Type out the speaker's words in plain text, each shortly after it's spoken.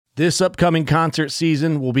This upcoming concert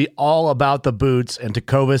season will be all about the boots, and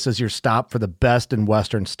Tecovas is your stop for the best in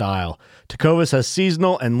Western style. Tecovas has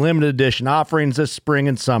seasonal and limited edition offerings this spring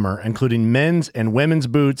and summer, including men's and women's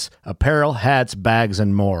boots, apparel, hats, bags,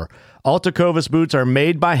 and more. All Tecovas boots are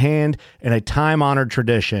made by hand in a time-honored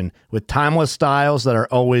tradition with timeless styles that are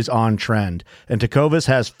always on trend. And Tecovas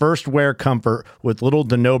has first wear comfort with little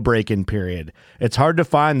to no break-in period. It's hard to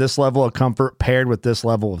find this level of comfort paired with this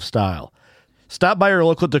level of style. Stop by your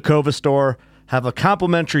local Tecovas store, have a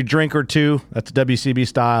complimentary drink or two, that's WCB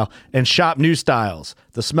style, and shop new styles.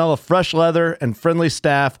 The smell of fresh leather and friendly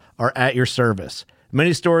staff are at your service.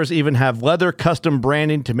 Many stores even have leather custom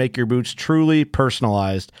branding to make your boots truly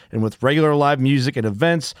personalized. And with regular live music and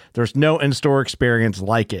events, there's no in-store experience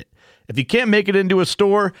like it. If you can't make it into a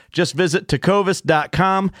store, just visit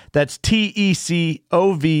tecovas.com. That's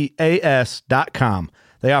TECOVAS.com.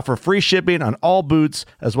 They offer free shipping on all boots,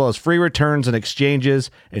 as well as free returns and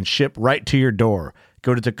exchanges, and ship right to your door.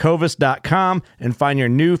 Go to tecovas.com and find your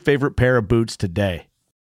new favorite pair of boots today.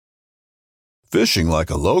 Fishing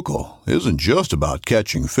like a local isn't just about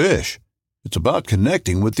catching fish. It's about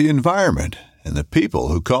connecting with the environment and the people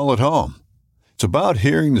who call it home. It's about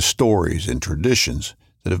hearing the stories and traditions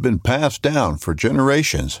that have been passed down for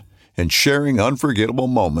generations and sharing unforgettable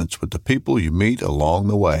moments with the people you meet along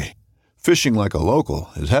the way. Fishing like a local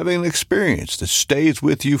is having an experience that stays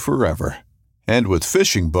with you forever. And with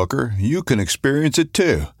Fishing Booker, you can experience it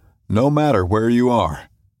too, no matter where you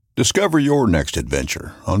are. Discover your next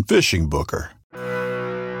adventure on Fishing Booker.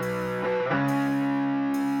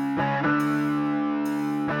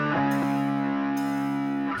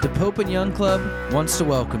 The Pope and Young Club wants to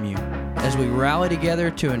welcome you as we rally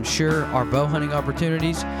together to ensure our bow hunting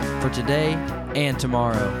opportunities for today and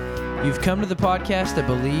tomorrow. You've come to the podcast that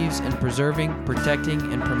believes in preserving, protecting,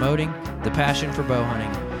 and promoting the passion for bow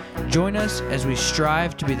hunting. Join us as we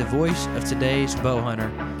strive to be the voice of today's bow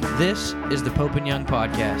hunter. This is the Pope and Young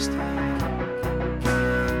Podcast.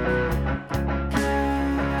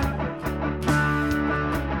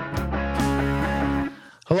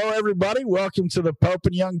 Hello, everybody. Welcome to the Pope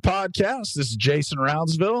and Young Podcast. This is Jason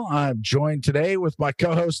Roundsville. I'm joined today with my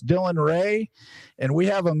co-host Dylan Ray, and we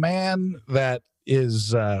have a man that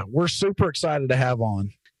is we're super excited to have on,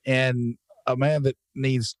 and a man that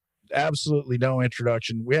needs absolutely no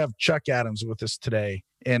introduction. We have Chuck Adams with us today.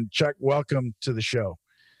 And Chuck, welcome to the show.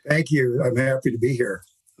 Thank you. I'm happy to be here.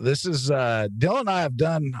 This is Dylan and I have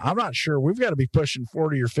done, I'm not sure, we've got to be pushing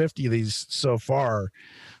 40 or 50 of these so far.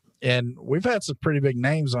 And we've had some pretty big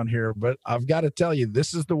names on here, but I've got to tell you,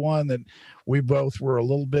 this is the one that we both were a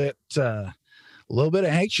little bit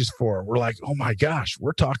anxious for. We're like, oh my gosh,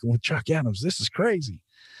 we're talking with Chuck Adams. This is crazy.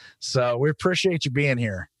 So we appreciate you being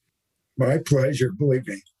here. My pleasure, believe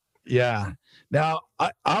me. Yeah. Now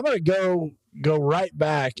I'm going to go right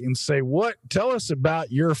back and say, tell us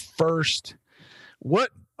about your first,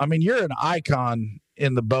 you're an icon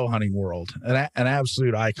in the bow hunting world, an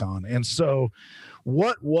absolute icon. And so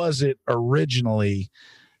what was it originally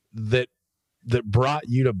that brought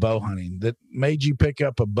you to bow hunting, that made you pick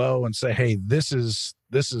up a bow and say, hey, this is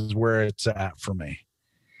where it's at for me?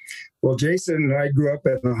 Well, Jason and I grew up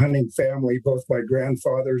in a hunting family. Both my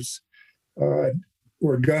grandfathers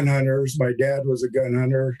were gun hunters. My dad was a gun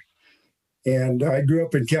hunter. And I grew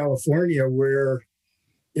up in California, where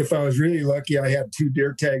if I was really lucky, I had 2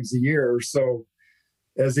 deer tags a year. So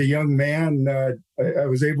as a young man, I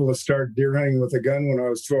was able to start deer hunting with a gun when I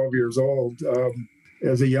was 12 years old.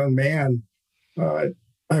 As a young man, I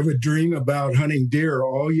would dream about hunting deer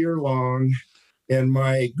all year long. And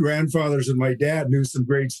my grandfathers and my dad knew some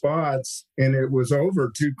great spots, and it was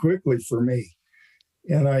over too quickly for me.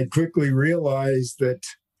 And I quickly realized that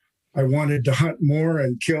I wanted to hunt more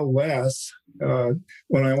and kill less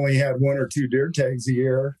when I only had 1 or 2 deer tags a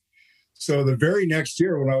year. So the very next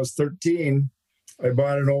year, when I was 13, I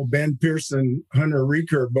bought an old Ben Pearson Hunter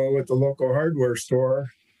recurve bow at the local hardware store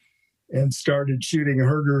and started shooting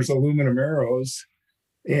Herder's aluminum arrows.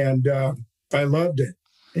 And I loved it.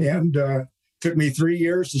 And took me 3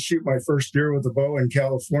 years to shoot my first deer with a bow in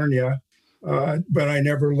California. But I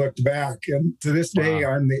never looked back. And to this day,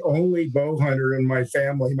 I'm the only bow hunter in my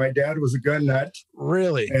family. My dad was a gun nut.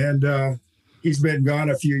 Really? And he's been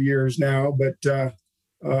gone a few years now. But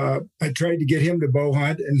I tried to get him to bow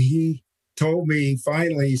hunt, and he told me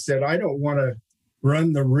finally, he said, I don't want to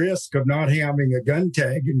run the risk of not having a gun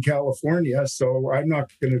tag in California, so I'm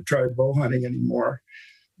not going to try bow hunting anymore.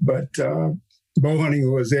 But bow hunting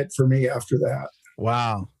was it for me after that.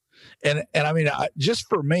 Wow. And I mean, just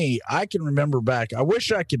for me, I can remember back, I wish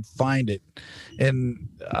I could find it. And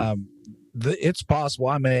it's possible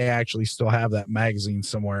I may actually still have that magazine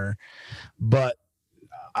somewhere. But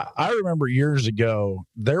I remember years ago,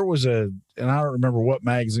 there was and I don't remember what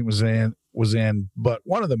magazine was in, but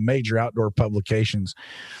one of the major outdoor publications.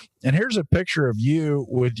 And here's a picture of you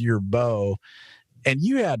with your bow, and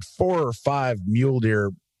you had 4 or 5 mule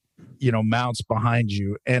deer, mounts behind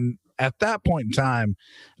you. And at that point in time,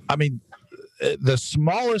 I mean, the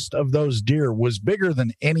smallest of those deer was bigger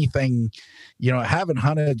than anything. I haven't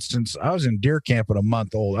hunted since I was in deer camp at a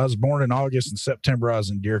month old. I was born in August, and September I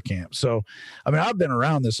was in deer camp. So, I mean, I've been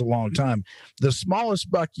around this a long time. The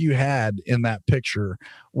smallest buck you had in that picture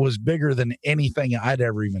was bigger than anything I'd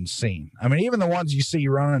ever even seen. I mean, even the ones you see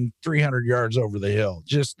running 300 yards over the hill,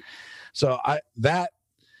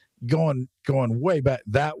 going way back,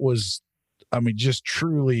 that was, I mean, just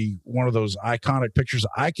truly one of those iconic pictures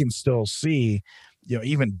I can still see,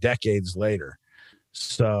 even decades later.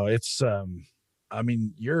 So it's, I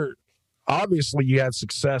mean, you had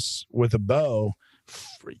success with a bow,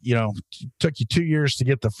 took you 2 years to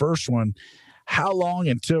get the first one. How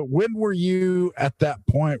long when were you at that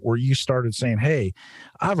point where you started saying, hey,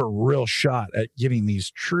 I have a real shot at getting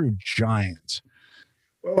these true giants?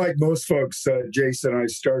 Well, like most folks, Jason, I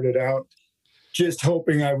started out just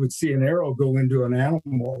hoping I would see an arrow go into an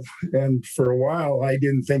animal. And for a while, I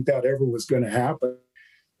didn't think that ever was going to happen.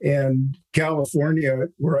 And California,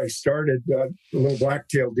 where I started, the little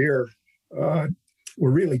black-tailed deer were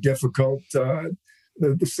really difficult. The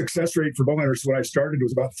success rate for bow hunters when I started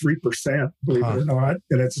was about 3%, believe it or not.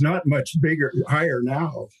 And it's not much higher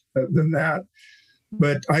now than that.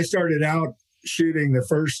 But I started out shooting the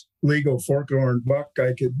first legal fork-horn buck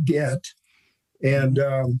I could get. And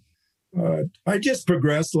I just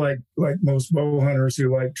progressed like most bow hunters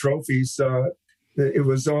who like trophies. It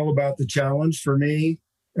was all about the challenge for me.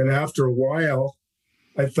 And after a while,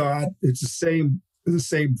 I thought it's the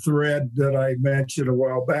same thread that I mentioned a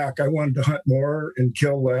while back. I wanted to hunt more and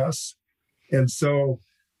kill less. And so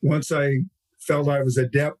once I felt I was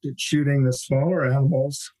adept at shooting the smaller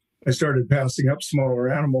animals, I started passing up smaller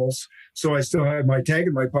animals. So I still had my tag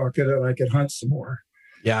in my pocket and I could hunt some more.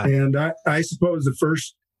 Yeah. And I suppose the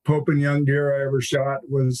first Pope and young deer I ever shot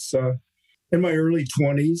was in my early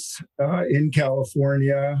 20s in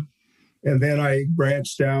California. And then I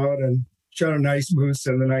branched out and shot a nice moose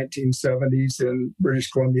in the 1970s in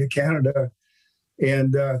British Columbia, Canada.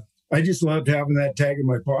 And I just loved having that tag in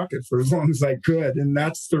my pocket for as long as I could. And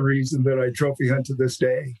that's the reason that I trophy hunt to this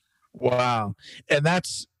day. Wow. And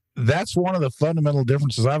that's one of the fundamental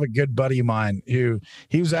differences. I have a good buddy of mine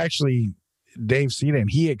he was actually Dave Sedan.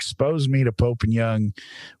 He exposed me to Pope and Young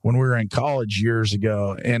when we were in college years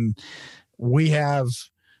ago. And we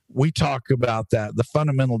talk about that, the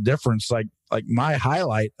fundamental difference. Like my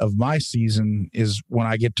highlight of my season is when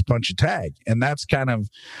I get to punch a tag. And that's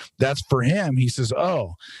for him. He says,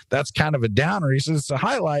 oh, that's kind of a downer. He says it's a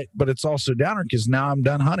highlight, but it's also a downer because now I'm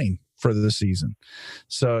done hunting for the season.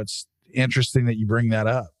 So it's interesting that you bring that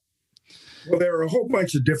up. Well, there are a whole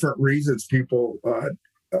bunch of different reasons people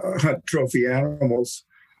hunt trophy animals.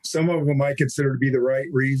 Some of them I consider to be the right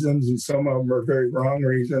reasons, and some of them are very wrong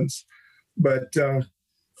reasons. But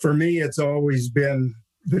for me, it's always been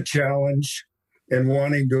the challenge and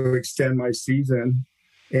wanting to extend my season.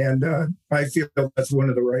 And I feel that's one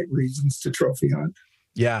of the right reasons to trophy hunt.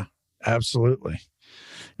 Yeah, absolutely.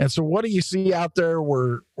 And so what do you see out there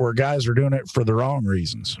where guys are doing it for the wrong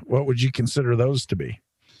reasons? What would you consider those to be?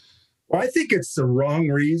 Well, I think it's the wrong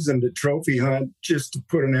reason to trophy hunt just to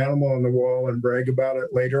put an animal on the wall and brag about it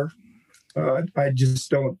later. I just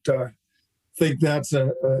don't think that's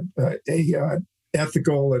a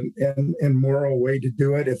ethical and moral way to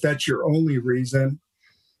do it. If that's your only reason,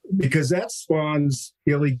 because that spawns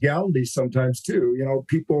illegality sometimes too.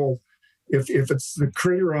 People, if it's the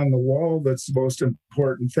critter on the wall that's the most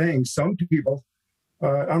important thing, some people,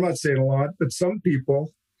 I'm not saying a lot, but some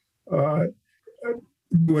people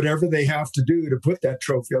whatever they have to do to put that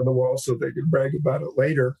trophy on the wall so they can brag about it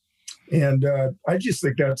later. And I just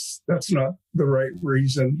think that's not the right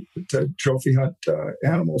reason to trophy hunt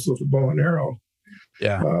animals with a bow and arrow.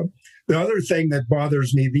 Yeah. The other thing that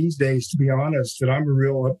bothers me these days, to be honest, and I'm a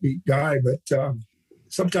real upbeat guy, but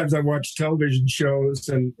sometimes I watch television shows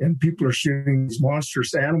and people are shooting these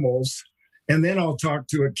monstrous animals. And then I'll talk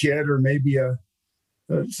to a kid or maybe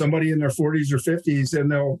somebody in their 40s or 50s,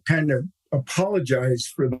 and they'll kind of apologize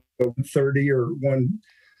for the 130 or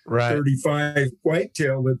 135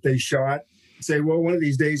 whitetail that they shot. Say, well, one of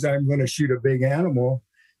these days I'm going to shoot a big animal.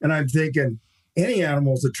 And I'm thinking any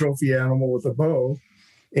animal is a trophy animal with a bow.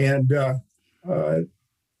 And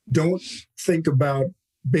don't think about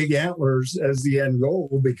big antlers as the end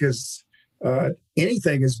goal, because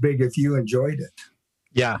anything is big if you enjoyed it.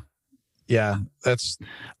 Yeah. Yeah,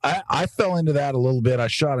 I fell into that a little bit. I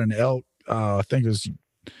shot an elk, I think it was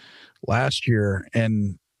last year,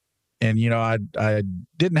 and I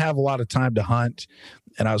didn't have a lot of time to hunt,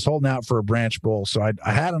 and I was holding out for a branch bull. So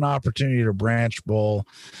I had an opportunity to branch bull,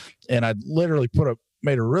 and I literally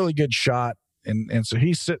made a really good shot, and so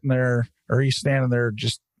he's sitting there, or he's standing there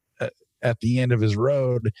just at the end of his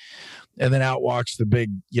road, and then out walks the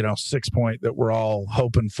big 6-point that we're all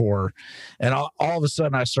hoping for, and all of a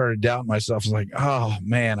sudden I started doubting myself. I was like, oh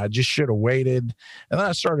man, I just should have waited. And then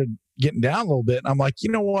I started getting down a little bit, and I'm like,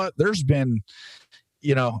 you know what, there's been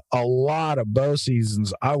a lot of bow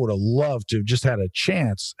seasons I would have loved to have just had a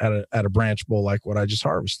chance at a branch bull like what I just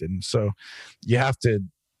harvested. And so you have to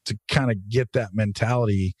kind of get that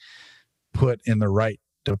mentality put in the right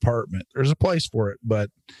department. There's a place for it,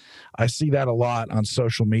 but I see that a lot on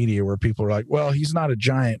social media where people are like, well, he's not a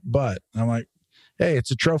giant butt. I'm like, hey,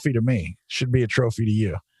 it's a trophy to me. Should be a trophy to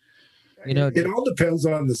you. It all depends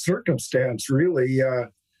on the circumstance, really.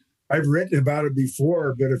 I've written about it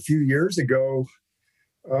before, but a few years ago,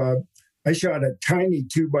 I shot a tiny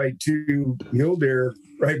 2x2 mule deer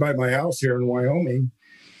right by my house here in Wyoming,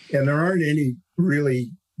 and there aren't any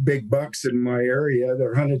really big bucks in my area.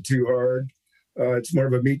 They're hunted too hard. It's more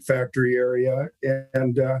of a meat factory area,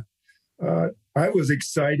 and I was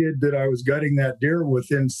excited that I was gutting that deer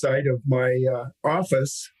within sight of my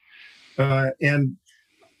office, and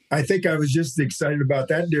I think I was just excited about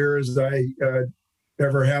that deer as I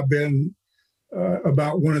ever have been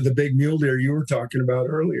about one of the big mule deer you were talking about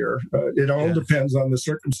earlier. It all depends on the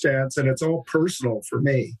circumstance, and it's all personal for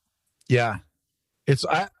me. Yeah.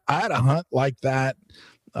 I had a hunt like that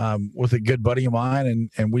with a good buddy of mine,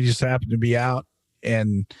 and we just happened to be out,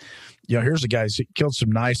 and here's a guy who killed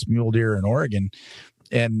some nice mule deer in Oregon,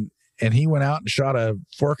 and he went out and shot a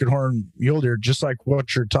fork and horn mule deer just like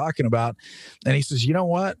what you're talking about. And he says, you know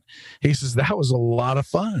what? He says, that was a lot of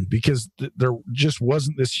fun because there just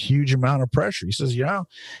wasn't this huge amount of pressure. He says,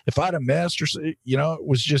 if I'd have missed, or it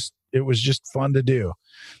was just fun to do,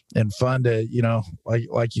 and fun to,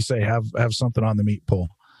 like you say, have something on the meat pole.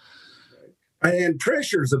 And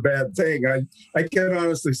pressure is a bad thing. I can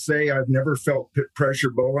honestly say I've never felt pressure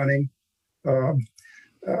bow hunting.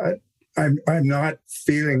 I'm not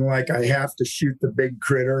feeling like I have to shoot the big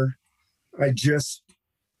critter. I just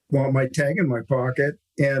want my tag in my pocket.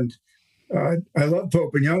 And I love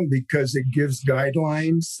Pope and Young because it gives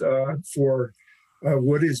guidelines for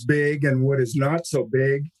what is big and what is not so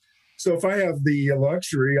big. So if I have the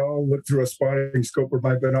luxury, I'll look through a spotting scope with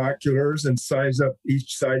my binoculars and size up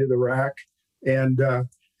each side of the rack and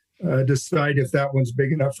decide if that one's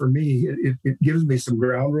big enough for me. It gives me some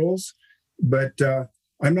ground rules, but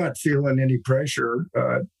I'm not feeling any pressure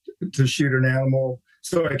to shoot an animal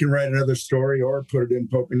so I can write another story or put it in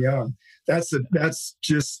Pope and Young. That's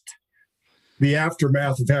just the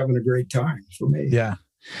aftermath of having a great time for me. Yeah.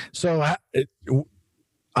 So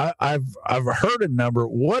I've heard a number.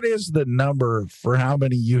 What is the number for how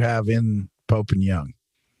many you have in Pope and Young?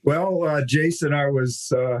 Well, Jason, I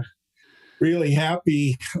was really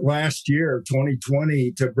happy last year,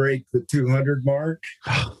 2020, to break the 200 mark.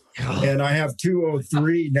 And I have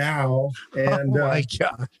 203 now. And oh my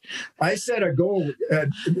God. I set a goal.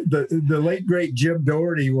 The late, great Jim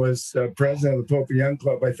Doherty was president of the Pope and Young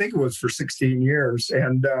Club. I think it was for 16 years.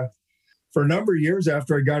 And for a number of years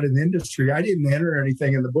after I got in the industry, I didn't enter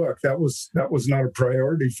anything in the book. That was not a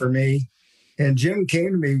priority for me. And Jim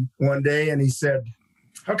came to me one day and he said,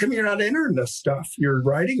 how come you're not entering this stuff? You're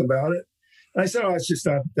writing about it. And I said, oh, it's just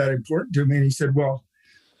not that important to me. And he said, well,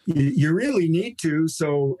 you really need to,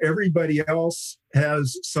 so everybody else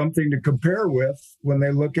has something to compare with when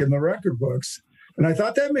they look in the record books. And I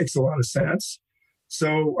thought that makes a lot of sense.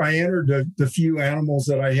 So I entered the few animals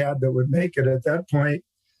that I had that would make it at that point.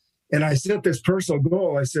 And I set this personal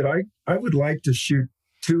goal. I said, I would like to shoot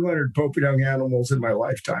 200 Pope and Young animals in my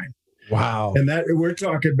lifetime. Wow. And that we're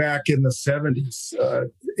talking back in the 70s.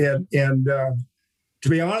 To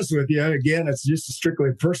be honest with you, again, it's just a strictly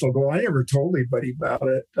personal goal. I never told anybody about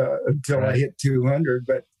it until I hit 200,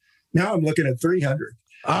 but now I'm looking at 300.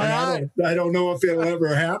 I don't know if it'll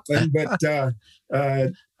ever happen, but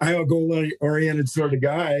I'm a goal-oriented sort of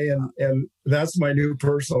guy, and that's my new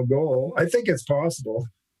personal goal. I think it's possible.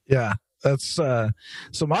 Yeah, that's so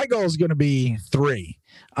my goal is going to be 3.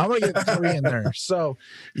 I'm going to get 3 in there. So,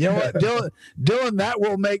 you know what, Dylan, that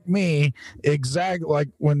will make me exactly like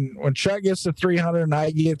when Chuck gets to 300 and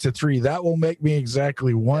I get to 3, that will make me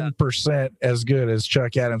exactly 1% as good as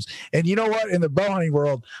Chuck Adams. And you know what? In the bow hunting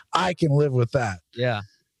world, I can live with that. Yeah.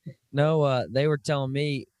 No, they were telling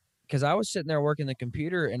me, because I was sitting there working the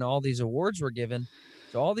computer and all these awards were given.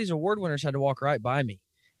 So all these award winners had to walk right by me.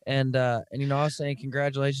 And I was saying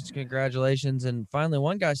congratulations. And finally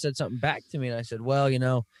one guy said something back to me, and I said, well,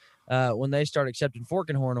 when they start accepting Fork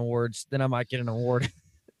and Horn awards, then I might get an award.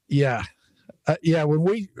 Yeah. Yeah.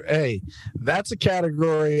 That's a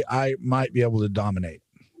category I might be able to dominate.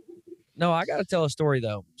 No, I got to tell a story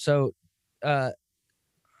though. So, uh,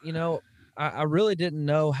 I really didn't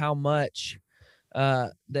know how much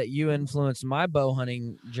that you influenced my bow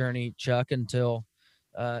hunting journey, Chuck, until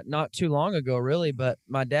not too long ago, really. But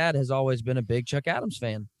my dad has always been a big Chuck Adams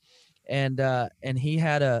fan, and he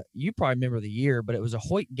had you probably remember the year, but it was a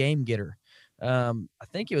Hoyt Game Getter. I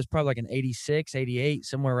think it was probably like an 86, 88,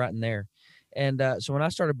 somewhere right in there. And so when I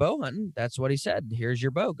started bow hunting, that's what he said: "Here's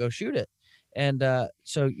your bow, go shoot it." And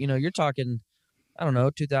so you're talking, I don't know,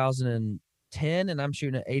 2010, and I'm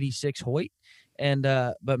shooting an 86 Hoyt. And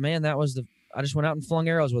but man, I just went out and flung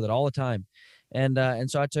arrows with it all the time. And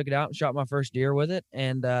so I took it out and shot my first deer with it.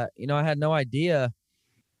 And I had no idea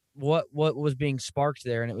what was being sparked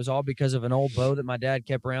there, and it was all because of an old bow that my dad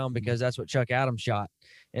kept around, because that's what Chuck Adams shot.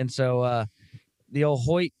 And so the old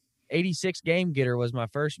Hoyt 86 Game Getter was my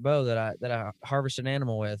first bow that I harvested an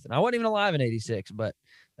animal with. And I wasn't even alive in 86, but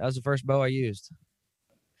that was the first bow I used.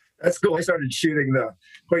 That's cool. I started shooting the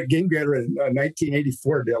Hoyt Game Getter in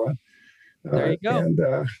 1984, Dylan. There you go. And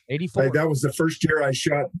 84. That was the first year I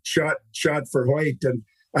shot for Hoyt, and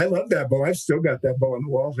I love that bow. I've still got that bow on the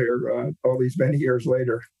wall here all these many years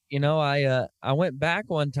later. I went back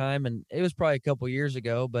one time, and it was probably a couple years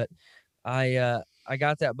ago, but I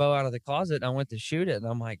got that bow out of the closet and I went to shoot it, and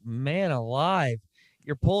I'm like, man alive,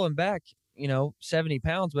 you're pulling back, 70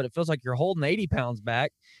 pounds, but it feels like you're holding 80 pounds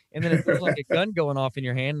back. And then it feels like a gun going off in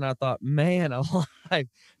your hand. And I thought, man alive,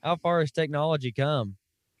 how far has technology come?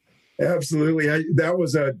 Absolutely. That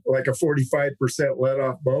was like a 45% let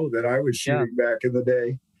off bow that I was shooting back in the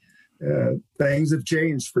day. Things have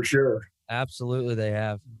changed for sure. Absolutely, they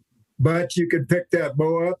have. But you could pick that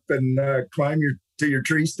bow up and climb to your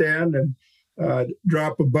tree stand and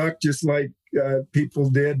drop a buck just like people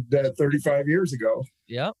did 35 years ago.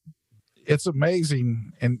 Yep. It's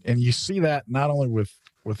amazing. And you see that not only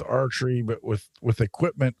with archery, but with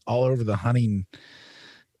equipment all over the hunting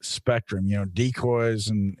spectrum, decoys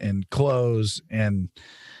and clothes. And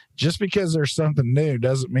just because there's something new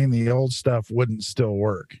doesn't mean the old stuff wouldn't still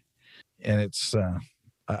work. And it's,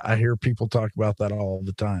 I hear people talk about that all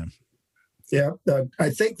the time. Yeah.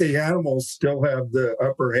 I think the animals still have the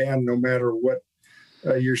upper hand no matter what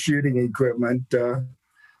your shooting equipment.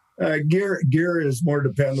 Gear is more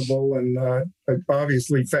dependable and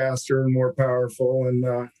obviously faster and more powerful.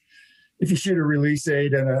 And if you shoot a release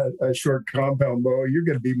aid and a short compound bow, you're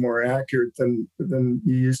going to be more accurate than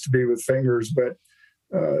you used to be with fingers. But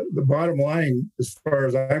the bottom line, as far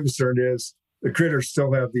as I'm concerned, is the critters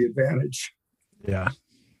still have the advantage. Yeah.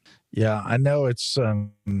 Yeah, I know it's,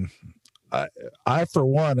 I for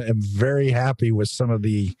one, am very happy with some of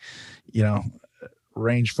the,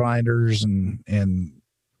 range finders and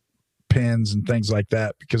pins and things like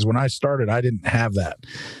that, because when I started, I didn't have that.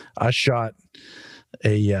 I shot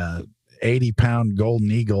a 80-pound golden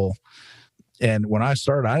eagle, and when I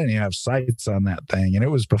started, I didn't even have sights on that thing, and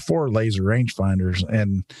it was before laser rangefinders,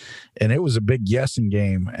 and it was a big guessing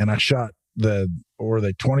game. And I shot the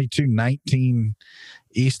 2219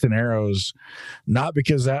 Easton arrows, not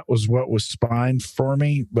because that was what was spined for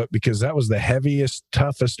me, but because that was the heaviest,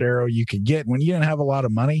 toughest arrow you could get. When you didn't have a lot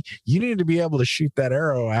of money, you needed to be able to shoot that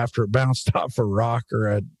arrow after it bounced off a rock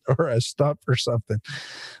or a stump or something.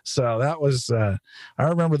 So that was, I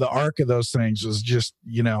remember the arc of those things was just,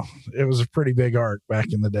 it was a pretty big arc back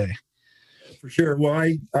in the day. For sure. Well,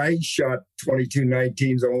 I shot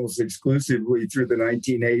 2219s almost exclusively through the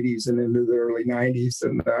 1980s and into the early 90s.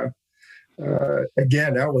 And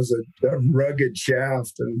again, that was a rugged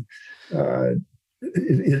shaft. And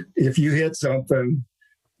if you hit something,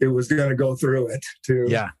 it was going to go through it too.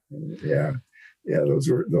 Yeah. Yeah. Those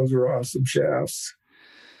were awesome shafts.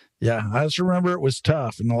 Yeah, I just remember it was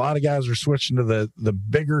tough, and a lot of guys were switching to the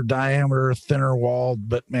bigger diameter, thinner walled,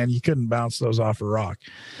 but man, you couldn't bounce those off a rock.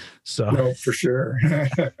 So no, for sure.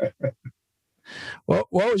 Well,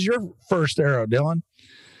 what was your first arrow, Dylan?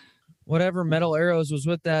 Whatever metal arrows was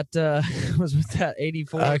with that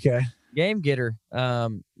 84 Game Getter.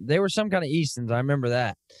 They were some kind of Eastons. I remember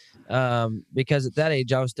that because at that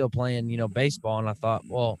age I was still playing, baseball, and I thought,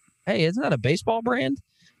 well, hey, isn't that a baseball brand?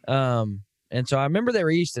 And so I remember they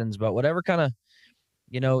were Eastons, but whatever kind of,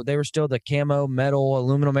 they were still the camo metal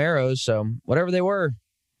aluminum arrows. So whatever they were.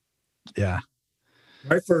 Yeah.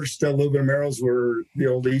 My first aluminum arrows were the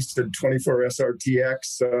old Easton 24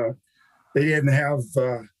 SRTX. They didn't have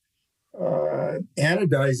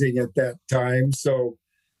anodizing at that time. So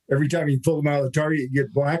every time you pull them out of the target, you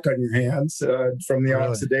get black on your hands from the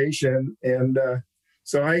oxidation. And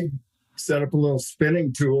so I set up a little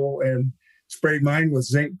spinning tool and sprayed mine with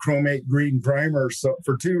zinc chromate green primer. So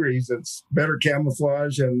for two reasons: better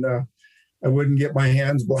camouflage, and I wouldn't get my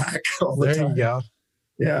hands black all the time. There you go.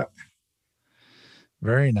 Yeah.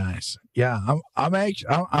 Very nice. Yeah,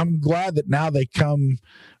 I'm glad that now they come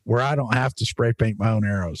where I don't have to spray paint my own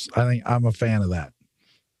arrows. I think I'm a fan of that.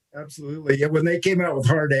 Absolutely. Yeah, when they came out with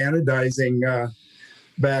hard anodizing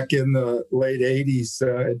back in the late 80s,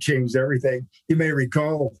 it changed everything. You may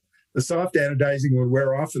recall the soft anodizing would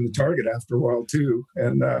wear off in the target after a while too.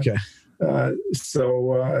 And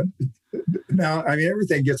so now, I mean,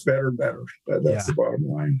 everything gets better and better. That's the bottom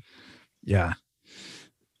line. Yeah.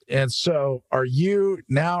 And so are you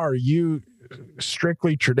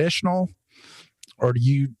strictly traditional, or do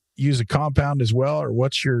you use a compound as well? Or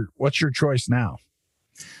what's your choice now?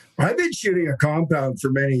 I've been shooting a compound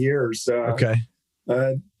for many years. Okay.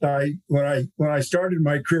 When I started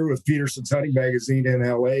my career with Peterson's Hunting Magazine in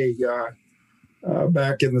LA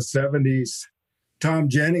back in the 70s, Tom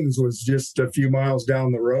Jennings was just a few miles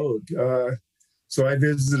down the road. So I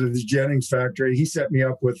visited the Jennings factory. He set me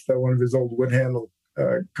up with one of his old wood handle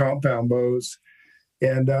compound bows.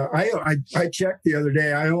 And I checked the other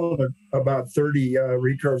day. I own about 30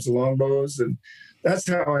 recurves of longbows, and that's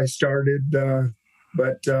how I started.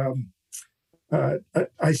 But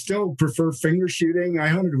I still prefer finger shooting. I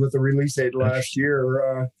hunted with a release aid last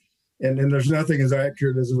year, and there's nothing as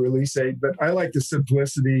accurate as a release aid, but I like the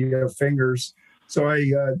simplicity of fingers. So I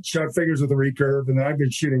shot fingers with a recurve, and then I've been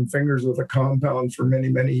shooting fingers with a compound for many,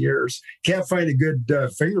 many years. Can't find a good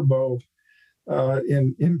finger bow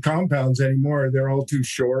in compounds anymore. They're all too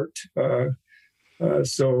short.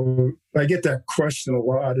 So I get that question a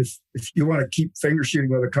lot. If you want to keep finger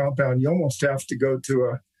shooting with a compound, you almost have to go to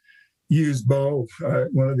a used bow,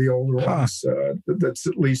 one of the older ones that's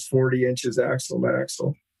at least 40 inches axle to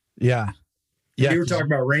axle. Yeah. You were talking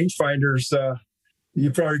about rangefinders. You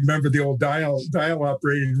probably remember the old dial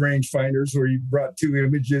operated rangefinders where you brought two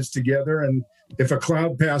images together, and if a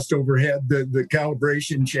cloud passed overhead, the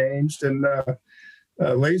calibration changed. And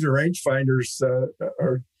laser rangefinders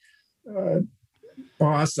are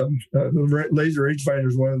awesome. The laser rangefinder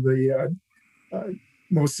is one of the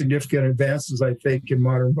most significant advances, I think, in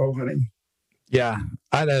modern bow hunting. Yeah,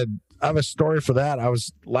 I have a story for that.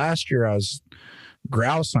 Last year I was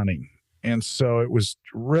grouse hunting, and so it was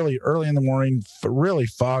really early in the morning, really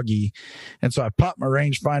foggy, and so I popped my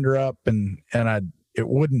rangefinder up, and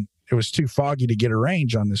it was too foggy to get a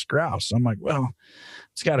range on this grouse. I'm like, well,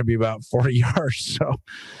 it's got to be about 40 yards. So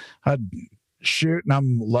I'd shoot, and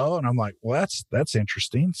I'm low, and I'm like, well, that's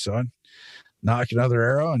interesting. So I knock another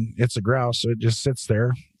arrow, and it's a grouse, so it just sits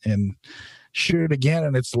there, and shoot again,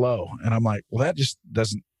 and it's low, and I'm like, well, that just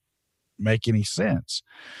doesn't make any sense.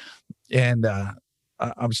 And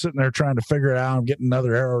I'm sitting there trying to figure it out. I'm getting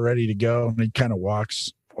another arrow ready to go, and he kind of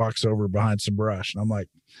walks over behind some brush, and I'm like,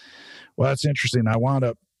 well, that's interesting. I wound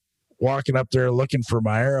up walking up there looking for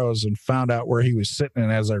my arrows and found out where he was sitting,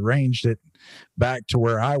 and as I ranged it back to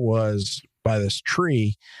where I was by this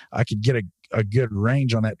tree, I could get a good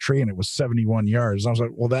range on that tree, and it was 71 yards. I was like,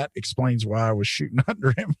 well, that explains why I was shooting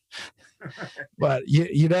under him. But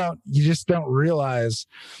you just don't realize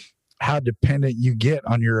how dependent you get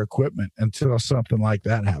on your equipment until something like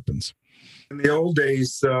that happens. In the old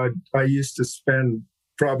days, I used to spend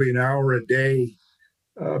probably an hour a day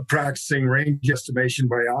practicing range estimation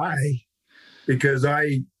by eye, because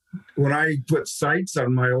when I put sights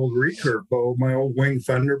on my old recurve bow, my old winged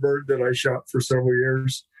Thunderbird that I shot for several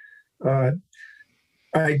years,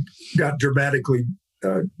 I got dramatically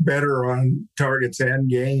better on targets and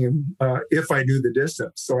game if I knew the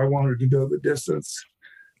distance. So I wanted to know the distance.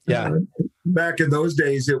 Yeah. Back in those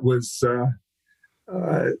days, it was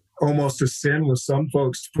almost a sin with some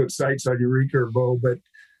folks to put sights on your recurve bow. But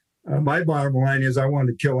my bottom line is I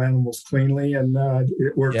wanted to kill animals cleanly, and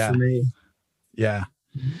it worked for me. Yeah.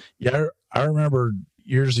 Yeah. I remember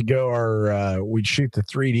years ago, we'd shoot the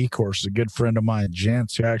 3D course. A good friend of mine,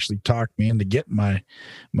 Gents, who actually talked me into getting my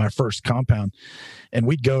first compound, and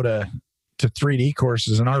we'd go to 3D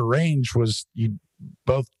courses, and our range was, you'd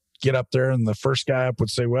both get up there, and the first guy up would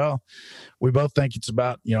say, well, we both think it's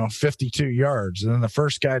about 52 yards, and then the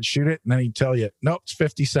first guy'd shoot it, and then he'd tell you, nope, it's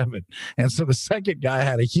 57. And so the second guy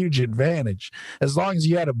had a huge advantage as long as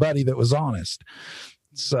you had a buddy that was honest.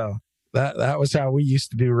 So that was how we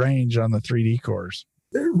used to do range on the 3D course.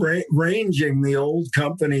 Ranging, the old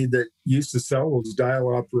company that used to sell those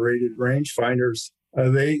dial-operated rangefinders,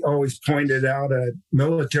 they always pointed out a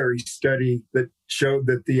military study that showed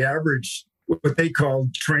that the average, what they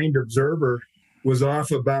called trained observer, was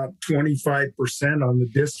off about 25% on the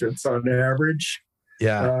distance on average.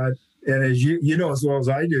 Yeah. And as you know as well as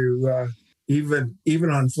I do, even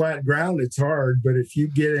on flat ground, it's hard. But if you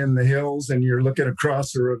get in the hills and you're looking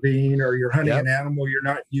across a ravine, or you're hunting an animal you're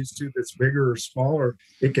not used to that's bigger or smaller,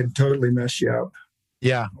 it can totally mess you up.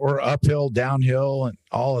 Yeah. Or uphill, downhill, and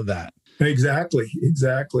all of that. Exactly.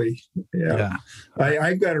 Yeah.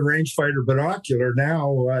 I've got a rangefinder binocular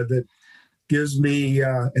now that gives me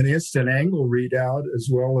an instant angle readout as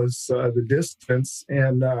well as the distance.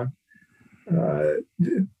 And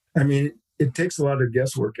I mean, it takes a lot of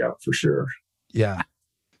guesswork out for sure. Yeah.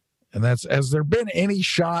 And has there been any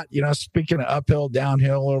shot, speaking of uphill,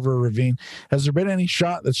 downhill, over a ravine, has there been any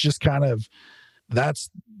shot that's just kind of, that's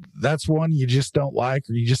one you just don't like,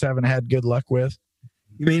 or you just haven't had good luck with?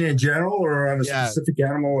 You mean in general, or on a specific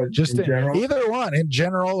animal in general? Either one, in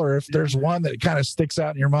general, or if there's one that kind of sticks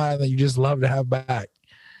out in your mind that you just love to have back.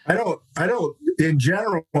 I don't, in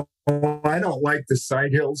general, I don't like the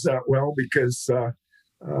side hills that well, because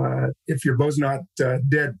if your bow's not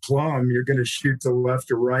dead plumb, you're going to shoot to the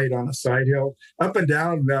left or right on a side hill. Up and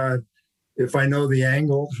down, if I know the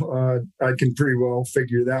angle, I can pretty well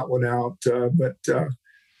figure that one out. But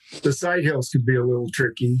the side hills could be a little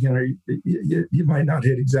tricky. You might not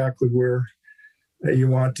hit exactly where you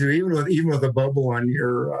want to, even with a bubble on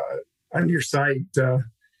your sight.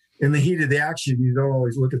 In the heat of the action, you don't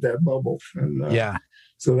always look at that bubble, and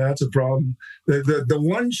so that's a problem. The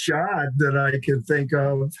one shot that I can think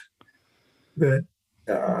of that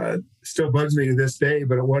still bugs me to this day,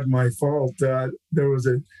 but it wasn't my fault. There was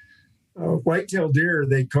a white-tailed deer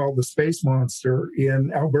they called the Space Monster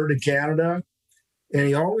in Alberta, Canada. And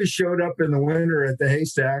he always showed up in the winter at the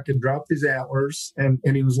haystack and dropped his antlers. And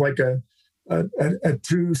he was like a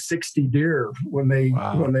 260 deer when they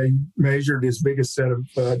measured his biggest set of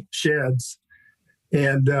sheds.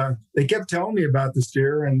 And they kept telling me about this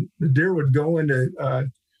deer. And the deer would go into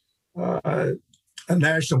a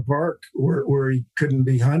national park where he couldn't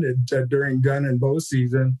be hunted during gun and bow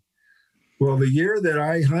season. Well, the year that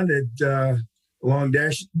I hunted along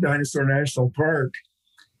Dinosaur National Park,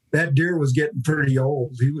 that deer was getting pretty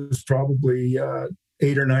old. He was probably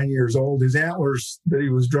 8 or 9 years old. His antlers that he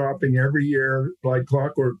was dropping every year, like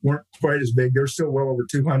clockwork, weren't quite as big. They're still well over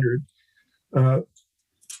 200.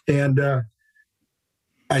 And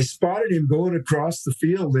I spotted him going across the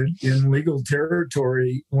field in legal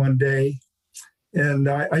territory one day. And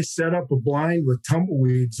I set up a blind with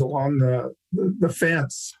tumbleweeds along the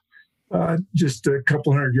fence, just a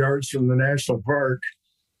couple hundred yards from the national park.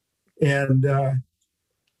 And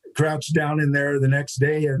crouched down in there the next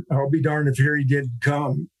day, and I'll be darned if here he didn't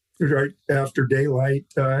come right after daylight,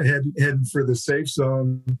 heading for the safe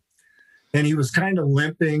zone. And he was kind of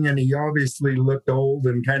limping, and he obviously looked old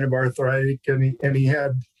and kind of arthritic, and he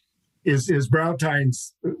had his brow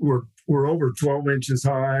tines were over 12 inches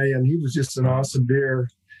high, and he was just an awesome deer.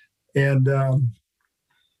 And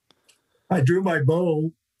I drew my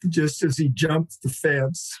bow just as he jumped the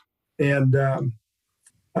fence, and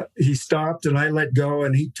he stopped, and I let go,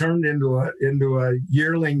 and he turned into a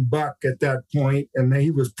yearling buck at that point, and he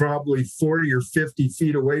was probably 40 or 50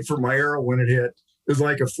 feet away from my arrow when it hit. It was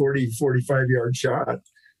like a 40, 45-yard shot.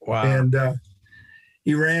 Wow. And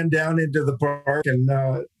he ran down into the park, and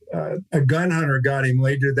a gun hunter got him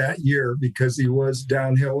later that year because he was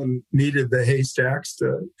downhill and needed the haystacks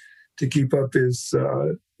to keep up his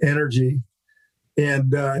energy.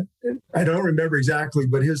 And I don't remember exactly,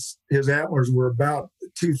 but his antlers were about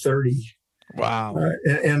 230. Wow.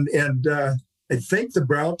 And I think the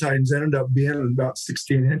brow tines ended up being about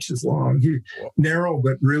 16 inches long. Narrow,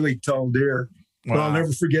 but really tall deer. Wow. But I'll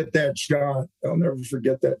never forget that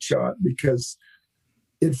shot because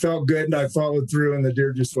it felt good, and I followed through, and the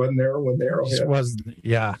deer just wasn't there when the arrow hit.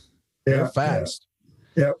 They're fast.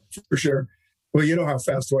 Yeah, for sure. Well, you know how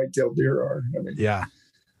fast white-tailed deer are. I mean,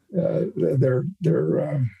 they're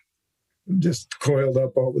just coiled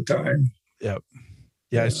up all the time. Yep.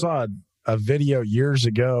 Yeah, I saw a video years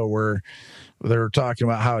ago where they were talking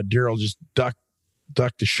about how a deer will just duck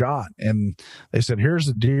a shot, and they said, "Here's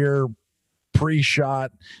a deer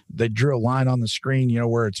pre-shot." They drew a line on the screen,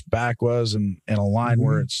 where its back was, and a line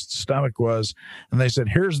where its stomach was, and they said,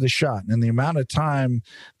 "Here's the shot." And the amount of time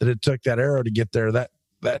that it took that arrow to get there, that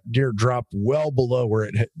deer dropped well below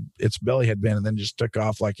where its belly had been, and then just took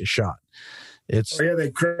off like a shot.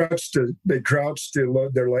 They crouched to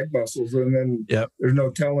load their leg muscles, and then there's no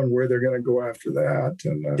telling where they're going to go after that.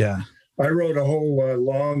 And I wrote a whole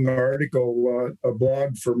long article, a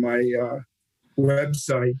blog for my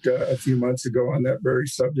website a few months ago on that very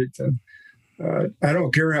subject. And I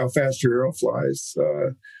don't care how fast your arrow flies.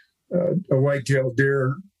 A white-tailed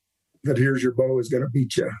deer that here's your bow is going to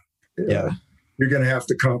beat you. Yeah. You're going to have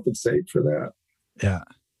to compensate for that. Yeah.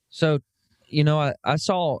 So, I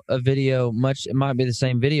saw a video, it might be the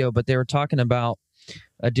same video, but they were talking about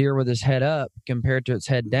a deer with his head up compared to its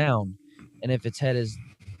head down. And if its head is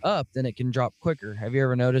up, then it can drop quicker. Have you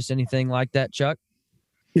ever noticed anything like that, Chuck?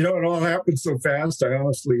 It all happens so fast. I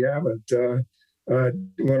honestly haven't.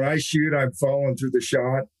 When I shoot, I'm following through the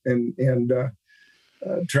shot and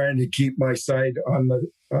trying to keep my sight on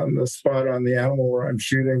the spot on the animal where I'm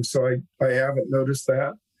shooting. So I haven't noticed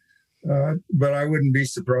that, but I wouldn't be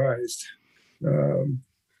surprised. Well,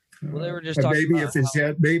 they were just talking maybe if his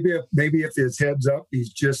head, maybe if his head's up,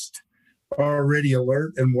 he's just already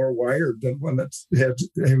alert and more wired than when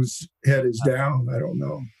his head is down. I don't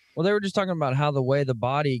know. Well, they were just talking about how the way the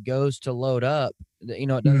body goes to load up,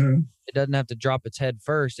 it doesn't have to drop its head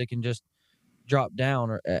first. It can just drop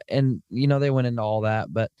down, and they went into all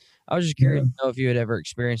that. But I was just curious to know if you had ever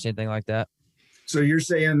experienced anything like that. So you're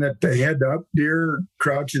saying that the head up deer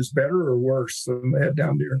crouches better or worse than the head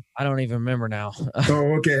down deer? I don't even remember now.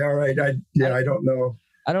 Oh, okay, all right. I don't know.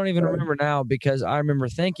 I don't even remember now, because I remember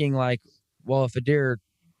thinking like, well, if a deer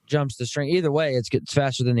jumps the string, either way, it's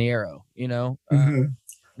faster than the arrow.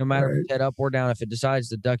 No matter if it's head up or down, if it decides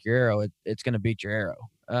to duck your arrow, it's going to beat your arrow.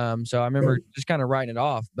 So I remember just kind of writing it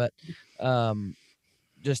off, but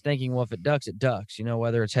just thinking, well, if it ducks,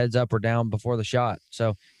 whether it's heads up or down before the shot.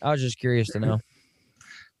 So I was just curious to know.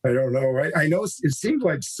 I don't know. I know it seems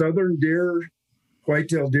like southern deer,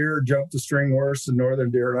 whitetail deer jump the string worse than northern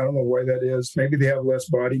deer. And I don't know why that is. Maybe they have less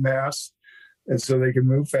body mass and so they can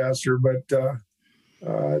move faster. But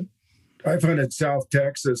I've hunted South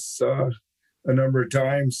Texas a number of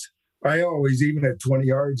times. I always, even at 20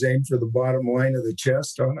 yards, aim for the bottom line of the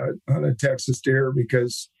chest on a Texas deer,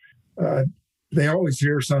 because they always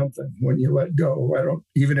hear something when you let go.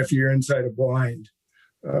 Even if you're inside a blind,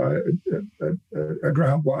 a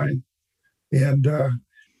ground blind, and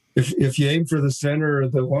if you aim for the center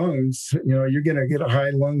of the lungs, you're going to get a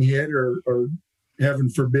high lung hit, or heaven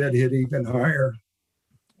forbid, hit even higher.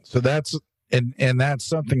 So that's that's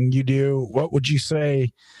something you do. What would you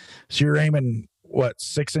say? So you're aiming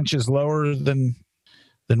 6 inches lower than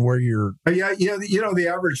where you're? Yeah.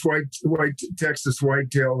 The average white Texas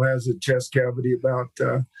whitetail has a chest cavity about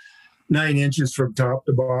 9 inches from top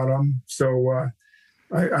to bottom. So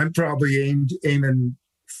I'm probably aiming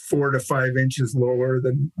 4 to 5 inches lower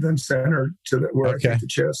than center to where I think the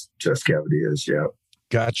chest cavity is. Yeah.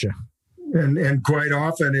 Gotcha. And quite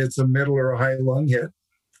often it's a middle or a high lung hit.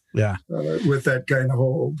 Yeah. With that kind of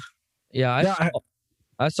hold. Yeah.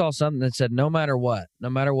 I saw something that said, no matter what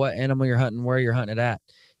animal you're hunting, where you're hunting it at,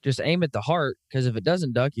 just aim at the heart, because if it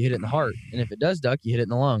doesn't duck, you hit it in the heart. And if it does duck, you hit it in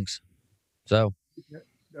the lungs. So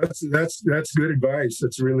that's good advice.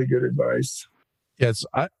 That's really good advice. Yes.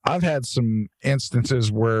 I've had some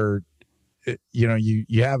instances where,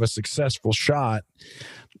 you have a successful shot,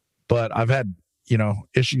 but I've had,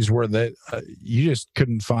 issues where you just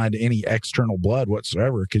couldn't find any external blood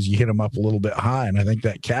whatsoever because you hit them up a little bit high. And I think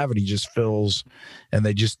that cavity just fills and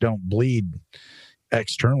they just don't bleed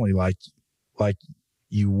externally like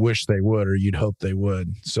you wish they would, or you'd hope they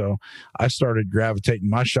would. So I started gravitating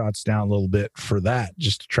my shots down a little bit for that,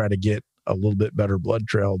 just to try to get a little bit better blood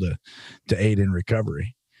trail to aid in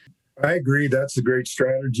recovery. I agree. That's a great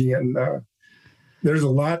strategy. And there's a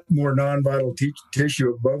lot more non-vital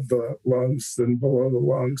tissue above the lungs than below the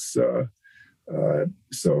lungs.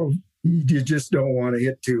 So you just don't want to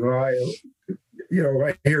hit too high.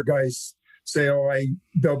 I hear guys say, oh, I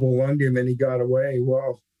double lunged him and he got away.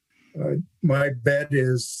 Well, my bet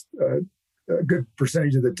is a good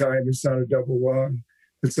percentage of the time it's not a double lung.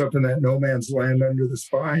 It's something that no man's land under the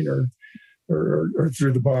spine or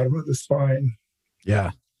through the bottom of the spine.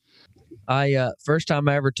 Yeah. First time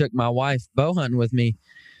I ever took my wife bow hunting with me,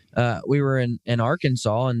 we were in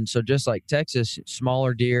Arkansas. And so just like Texas,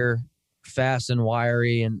 smaller deer, fast and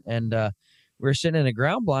wiry. And we were sitting in a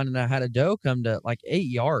ground blind and I had a doe come to like 8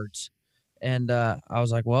 yards. And I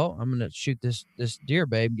was like, well, I'm going to shoot this deer,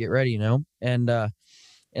 babe, get ready, And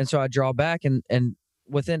so I draw back and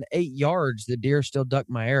within 8 yards, the deer still ducked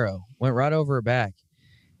my arrow, went right over her back.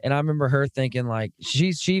 And I remember her thinking, like,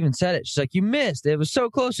 she even said it. She's like, you missed. It was so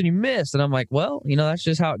close and you missed. And I'm like, well, that's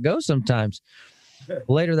just how it goes sometimes.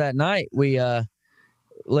 Later that night, I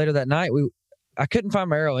couldn't find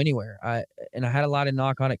my arrow anywhere. I had a lot of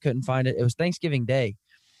knock on it, couldn't find it. It was Thanksgiving Day.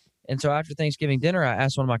 And so after Thanksgiving dinner, I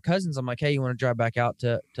asked one of my cousins, I'm like, hey, you want to drive back out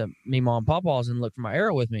to me, Mom, and Papa's and look for my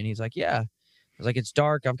arrow with me? And he's like, yeah. I was like, it's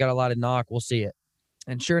dark. I've got a lot of knock. We'll see it.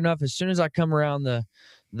 And sure enough, as soon as I come around the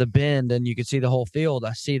the bend and you could see the whole field,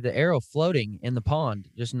 I see the arrow floating in the pond,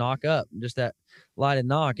 just knock up, just that lighted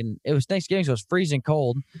knock. And it was Thanksgiving, so it was freezing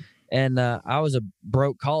cold. And I was a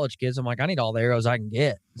broke college kid, so I'm like, I need all the arrows I can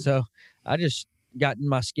get. So I just got in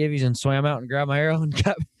my skivvies and swam out and grabbed my arrow and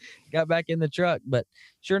got back in the truck. But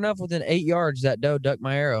sure enough, within 8 yards, that doe ducked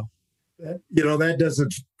my arrow. That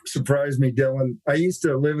doesn't surprise me, Dylan. I used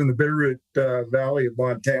to live in the Bitterroot Valley of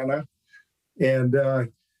Montana, and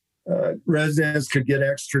residents could get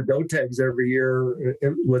extra doe tags every year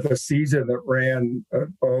with a season that ran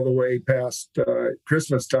all the way past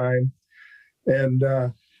Christmas time. And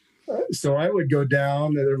so I would go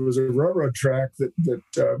down. There was a railroad track that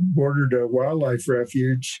bordered a wildlife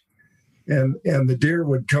refuge, and the deer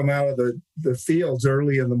would come out of the fields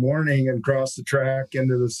early in the morning and cross the track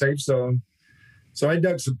into the safe zone. So I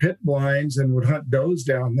dug some pit blinds and would hunt does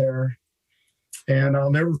down there. And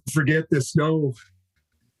I'll never forget this doe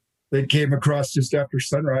that came across just after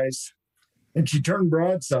sunrise. And she turned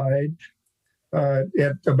broadside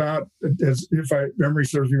at about, if my memory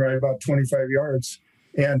serves me right, about 25 yards.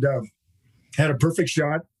 And had a perfect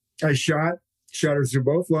shot. I shot her through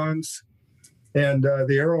both lungs. And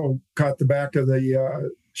the arrow caught the back of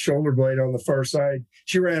the shoulder blade on the far side.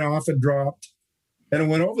 She ran off and dropped. And I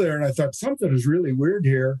went over there and I thought, something is really weird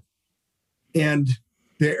here. And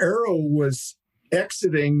the arrow was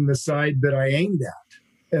exiting the side that I aimed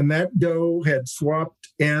at. And that doe had swapped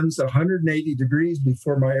ends 180 degrees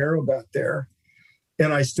before my arrow got there.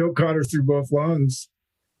 And I still caught her through both lungs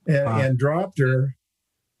and dropped her.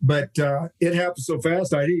 But it happened so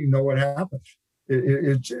fast, I didn't even know what happened.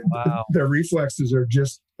 Wow. Their reflexes are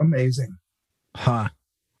just amazing. Huh.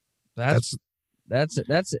 That's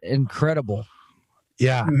incredible.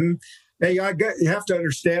 Yeah. Mm-hmm. Hey, you have to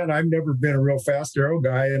understand, I've never been a real fast arrow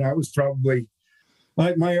guy, and I was probably,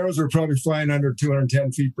 my arrows were probably flying under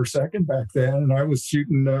 210 feet per second back then, and I was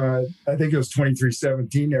shooting, I think it was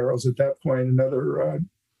 2317 arrows at that point, another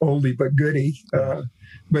oldie but goodie,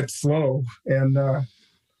 but slow. And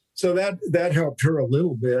so that helped her a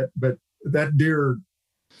little bit, but that deer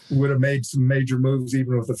would have made some major moves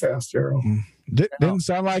even with a fast arrow. Didn't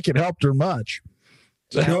sound like it helped her much.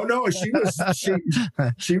 No,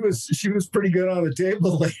 she was pretty good on the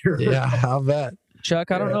table later. Yeah, I'll bet.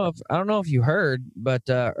 Chuck, I don't know if you heard, but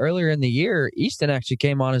earlier in the year, Easton actually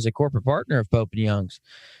came on as a corporate partner of Pope and Young's.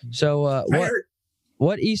 So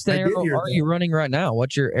what Easton arrow are you running right now?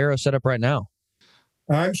 What's your arrow setup right now?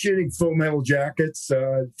 I'm shooting full metal jackets,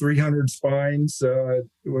 300 spines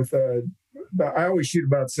with I always shoot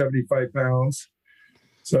about 75 pounds.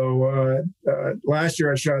 So last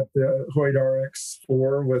year I shot the Hoyt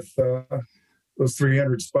RX4 with those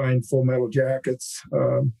 300 spine full metal jackets,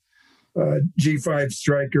 G5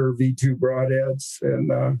 Striker V2 broadheads,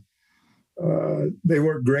 and they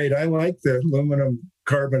work great. I like the aluminum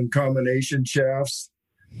carbon combination shafts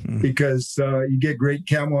because you get great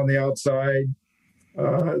camo on the outside.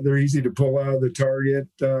 They're easy to pull out of the target.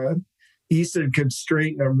 Easton can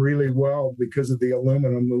straighten them really well because of the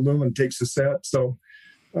aluminum. The aluminum takes a set, so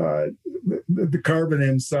the carbon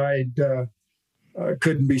inside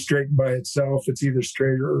couldn't be straightened by itself. It's either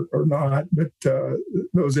straight or not. But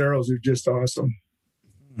those arrows are just awesome.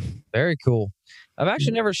 Very cool. I've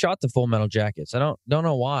actually never shot the full metal jackets. I don't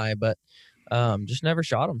know why, but just never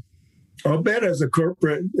shot them. I'll bet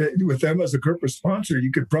with them as a corporate sponsor,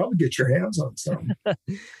 you could probably get your hands on some.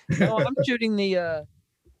 No, I'm shooting the.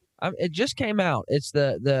 It just came out. It's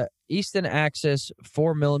the Easton Axis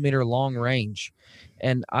 4mm long range,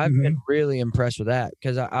 and I've been really impressed with that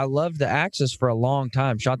because I loved the Axis for a long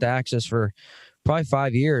time. Shot the Axis for probably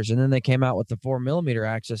 5 years, and then they came out with the 4mm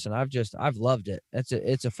Axis, and I've loved it.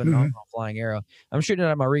 It's a phenomenal flying arrow. I'm shooting it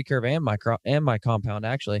at my recurve and my compound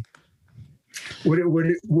actually. What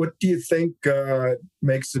do you think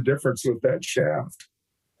makes the difference with that shaft?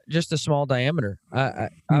 Just a small diameter.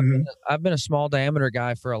 I've been a small diameter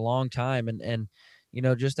guy for a long time, and you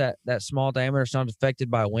know, just that small diameter is not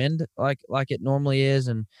affected by wind like it normally is,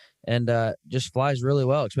 and just flies really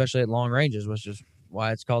well, especially at long ranges, which is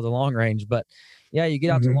why it's called the long range. But yeah, you get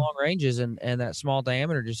out to long ranges, and that small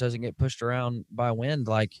diameter just doesn't get pushed around by wind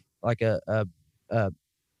like a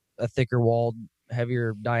thicker walled,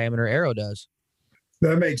 heavier diameter arrow does.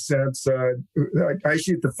 That makes sense. I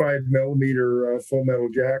shoot the 5mm full metal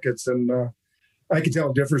jackets, and I can tell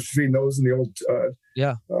the difference between those and the old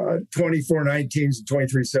 2419s and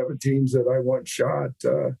 2317s that I once shot.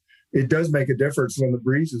 It does make a difference when the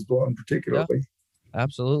breeze is blowing, particularly. Yeah,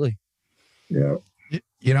 absolutely. Yeah.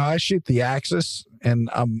 You know, I shoot the Axis, and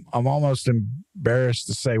I'm almost embarrassed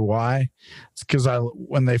to say why. It's because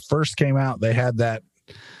when they first came out, they had that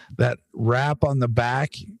wrap on the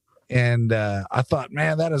back, And I thought,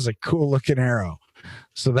 man, that is a cool looking arrow.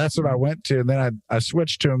 So that's what I went to. And then I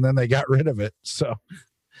switched to them. Then they got rid of it. So,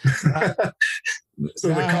 So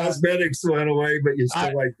the cosmetics went away, but you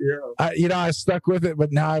still like the arrow. I stuck with it,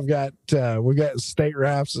 but now I've got, we got State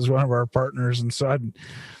Wraps as one of our partners. And so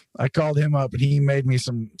I called him up and he made me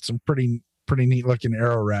some pretty neat looking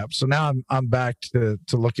arrow wraps. So now I'm back to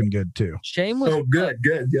looking good too. Shameless. Oh, good.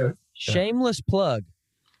 Yeah. Shameless plug.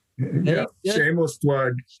 Yeah. Shameless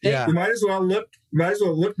plug. Yeah. You might as well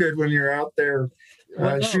look good when you're out there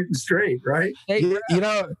shooting straight, right? Hey,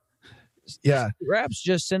 yeah. Wraps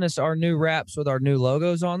just sent us our new wraps with our new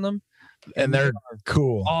logos on them. And they're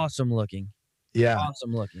cool. Awesome looking. Yeah.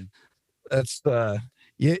 Awesome looking. That's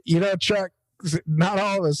Chuck, not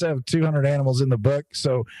all of us have 200 animals in the book,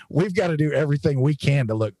 so we've got to do everything we can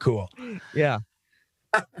to look cool. Yeah.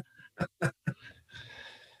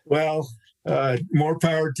 Well, more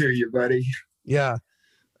power to you, buddy. Yeah.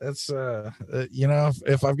 That's,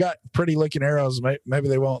 if I've got pretty looking arrows, maybe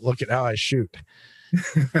they won't look at how I shoot.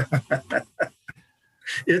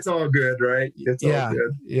 It's all good, right? It's all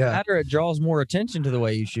good. Yeah. After it draws more attention to the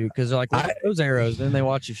way you shoot, because like those arrows, then they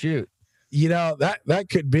watch you shoot. That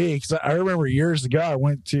could be, because I remember years ago I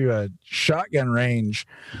went to a shotgun range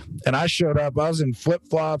and I showed up. I was in flip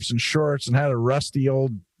flops and shorts and had a rusty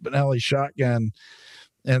old Benelli shotgun,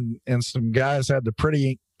 and some guys had the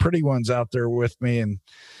pretty ones out there with me,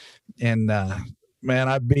 and man,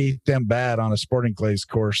 I beat them bad on a sporting clays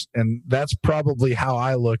course. And that's probably how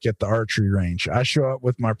I look at the archery range. I show up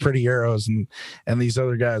with my pretty arrows and these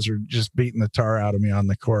other guys are just beating the tar out of me on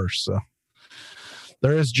the course. So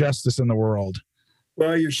there is justice in the world.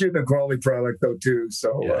 Well, you're shooting a quality product though too.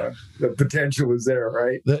 So the potential is there,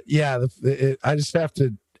 right? I just have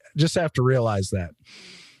to realize that.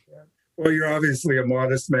 Well, you're obviously a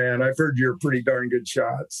modest man. I've heard you're a pretty darn good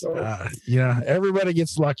shot. So, everybody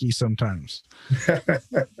gets lucky sometimes.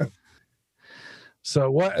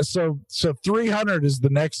 So 300 is the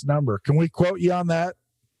next number. Can we quote you on that?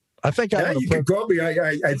 I think you can quote me.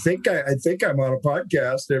 I think I'm on a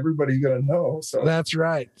podcast. Everybody's going to know. So that's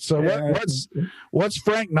right. So what's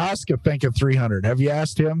Frank Noska think of 300? Have you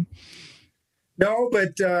asked him? No,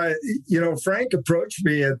 but Frank approached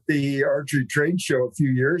me at the archery trade show a few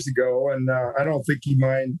years ago, and I don't think he'd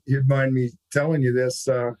mind me telling you this.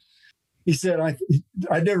 He said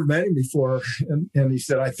I'd never met him before, and he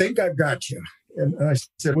said, "I think I've got you." And I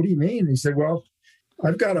said, "What do you mean?" And he said, "Well,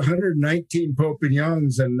 I've got 119 Pope and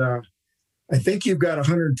Youngs, and I think you've got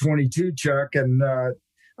 122, Chuck, and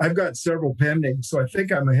I've got several pending, so I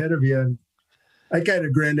think I'm ahead of you." And I kind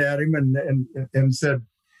of grinned at him and said,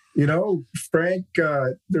 Frank,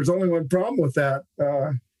 there's only one problem with that.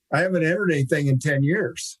 I haven't entered anything in 10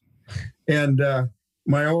 years. And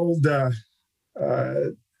my old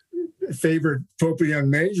favorite Pope and Young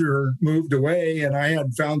major moved away, and I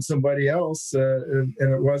had found somebody else, and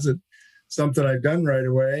it wasn't something I'd done right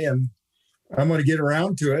away. And I'm going to get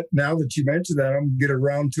around to it. Now that you mentioned that, I'm going to get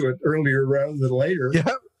around to it earlier rather than later.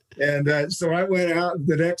 Yep. And so I went out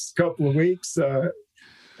the next couple of weeks.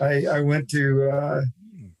 I went to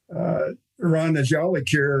Ron Najalik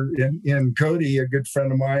here in Cody, a good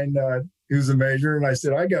friend of mine who's a major, and I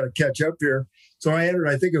said, I got to catch up here. So I entered,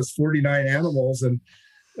 I think it was 49 animals, and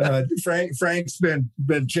Frank's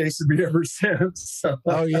been chasing me ever since. So.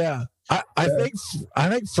 Oh yeah. I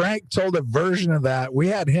think Frank told a version of that. We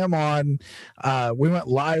had him on. We went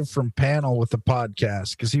live from panel with the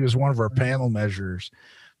podcast because he was one of our panel measures,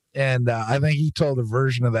 and I think he told a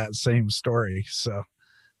version of that same story. So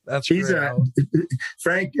that's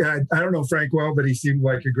Frank. I don't know Frank well, but he seemed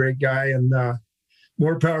like a great guy, and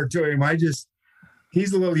more power to him.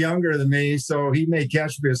 He's a little younger than me, so he may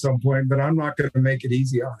catch me at some point, but I'm not going to make it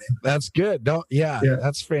easy on him. That's good.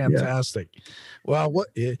 That's fantastic. Yeah. Well,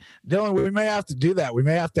 Dylan, we may have to do that. We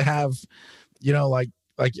may have to have, like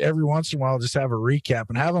every once in a while, just have a recap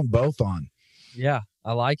and have them both on. Yeah,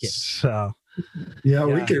 I like it. So, yeah.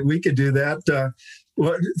 we could do that.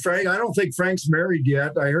 Well, Frank, I don't think Frank's married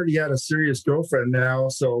yet. I heard he had a serious girlfriend now,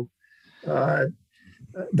 so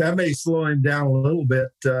that may slow him down a little bit.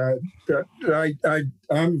 I'm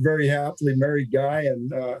a very happily married guy,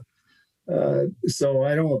 and so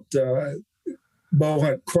I don't bow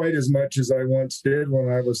hunt quite as much as I once did when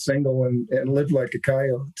I was single and lived like a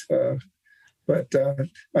coyote. But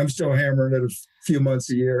I'm still hammering it a few months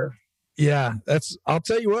a year. Yeah, I'll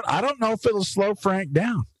tell you what, I don't know if it'll slow Frank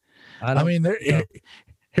down.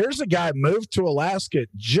 Here's a guy moved to Alaska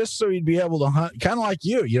just so he'd be able to hunt, kind of like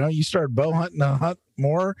you. You started bow hunting to hunt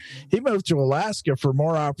more. He moved to Alaska for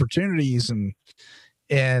more opportunities, and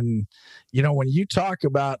when you talk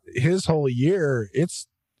about his whole year, it's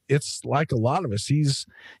it's like a lot of us.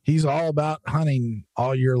 He's all about hunting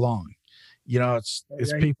all year long.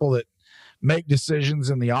 It's people that make decisions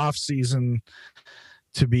in the off season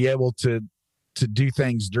to be able to do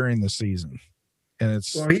things during the season. And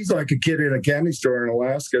he's like a kid in a candy store in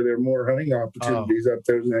Alaska. There are more hunting opportunities up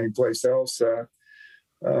there than any place else.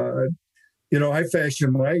 I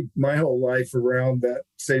fashioned my whole life around that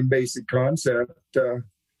same basic concept.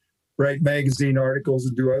 Write magazine articles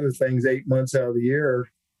and do other things 8 months out of the year,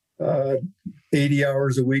 80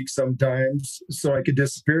 hours a week sometimes, so I could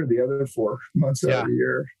disappear the other 4 months out of the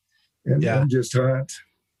year and just hunt.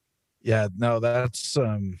 Yeah, no, that's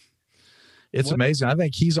it's amazing. I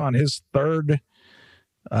think he's on his third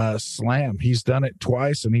slam. He's done it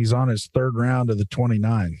twice, and he's on his third round of the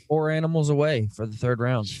 29. 4 animals away for the third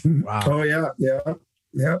round. Wow. Oh yeah.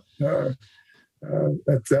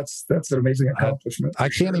 That's an amazing accomplishment. I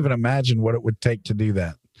can't even imagine what it would take to do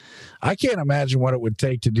that. I can't imagine what it would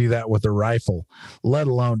take to do that with a rifle, let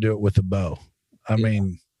alone do it with a bow. I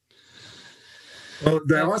mean, well,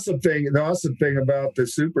 the awesome thing about the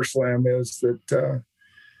Super Slam is that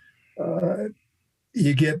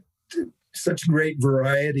you get such great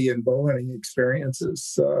variety in bow hunting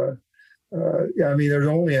experiences. There's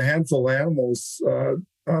only a handful of animals on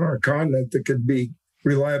our continent that could be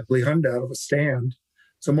reliably hunted out of a stand.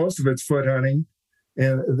 So most of it's foot hunting,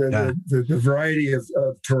 and the variety of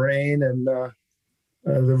terrain and the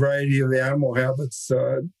variety of the animal habits,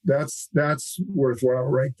 that's worthwhile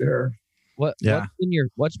right there. What's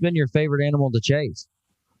been your favorite animal to chase?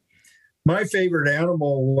 My favorite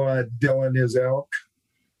animal, Dylan, is elk.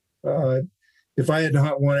 If I had to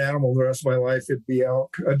hunt one animal the rest of my life, it'd be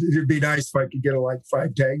elk. It'd be nice if I could get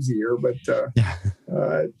 5 tags a year, but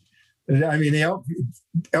the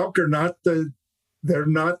elk are not the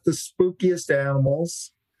spookiest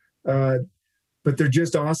animals, but they're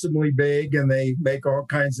just awesomely big, and they make all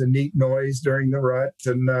kinds of neat noise during the rut.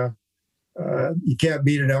 And you can't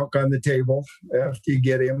beat an elk on the table after you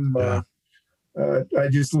get him. I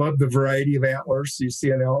just love the variety of antlers. You see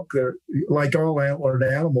an elk, like all antlered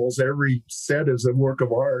animals, every set is a work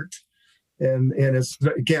of art, and it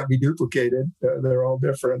can't be duplicated. They're all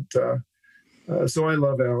different. So I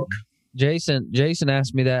love elk. Jason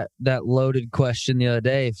asked me that loaded question the other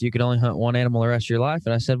day, if you could only hunt one animal the rest of your life.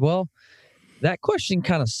 And I said, well, that question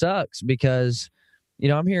kind of sucks because,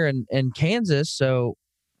 I'm here in Kansas. So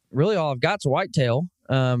really all I've got is whitetail,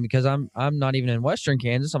 because I'm not even in Western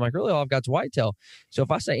Kansas. I'm like, really all I've got is whitetail. So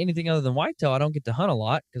if I say anything other than whitetail, I don't get to hunt a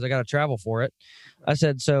lot because I got to travel for it. I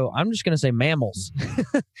said, so I'm just going to say mammals.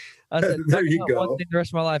 I said, there you go. One thing the rest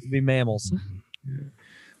of my life would be mammals.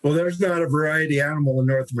 Well, there's not a variety animal in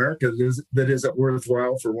North America that isn't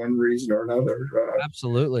worthwhile for one reason or another.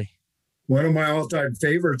 Absolutely. One of my all-time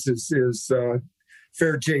favorites is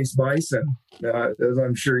fair chase bison, as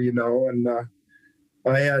I'm sure you know. And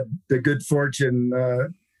I had the good fortune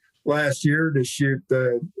last year to shoot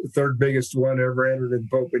the third biggest one ever entered in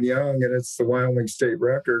Pope and Young, and it's the Wyoming state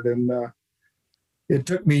record. And it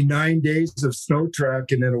took me 9 days of snow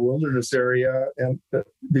tracking in a wilderness area, and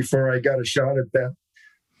before I got a shot at that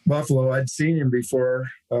buffalo. I'd seen him before.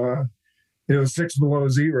 It was 6 below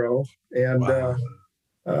zero, and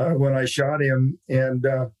when I shot him, and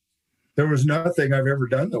there was nothing I've ever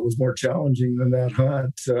done that was more challenging than that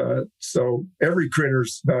hunt. So every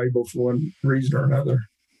critter's valuable for one reason or another.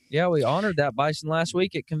 Yeah, we honored that bison last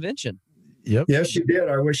week at convention. Yep. Yes, you did.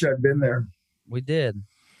 I wish I'd been there. We did.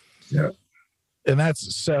 Yeah. And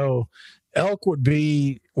that's so. Elk would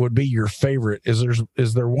be your favorite.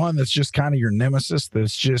 Is there one that's just kind of your nemesis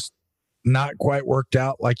that's just not quite worked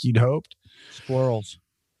out like you'd hoped? Squirrels.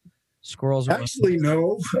 Actually,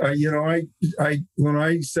 no. I when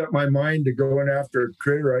I set my mind to going after a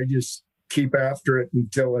critter, I just keep after it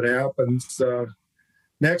until it happens.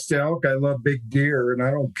 Next to elk, I love big deer, and I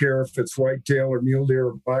don't care if it's whitetail or mule deer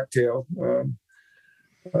or blacktail.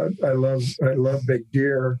 I love big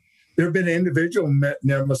deer. There have been individual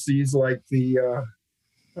nemesis like the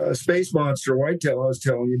space monster whitetail I was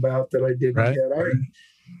telling you about that I didn't get.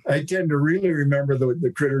 I tend to really remember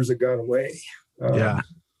the critters that got away.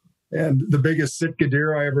 And the biggest Sitka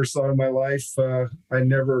deer I ever saw in my life, I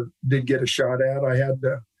never did get a shot at. I had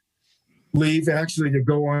to leave actually to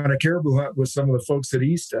go on a caribou hunt with some of the folks at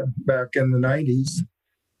Easton back in the 90s.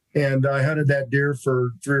 And I hunted that deer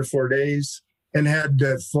for 3 or 4 days and had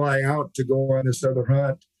to fly out to go on this other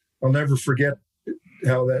hunt. I'll never forget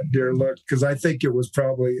how that deer looked because I think it was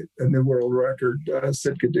probably a new world record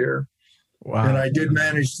Sitka deer. Wow. And I did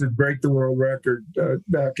manage to break the world record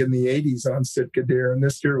back in the 80s on Sitka deer, and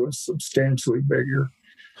this deer was substantially bigger.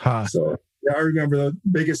 So I remember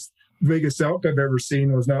the biggest elk I've ever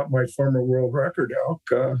seen was not my former world record elk.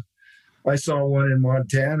 I saw one in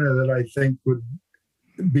Montana that I think would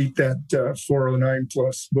beat that 409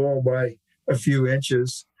 plus bull by a few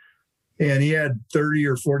inches. And he had 30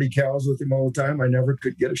 or 40 cows with him all the time. I never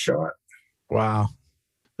could get a shot. Wow.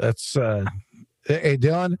 That's, hey,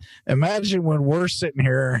 Dylan, imagine when we're sitting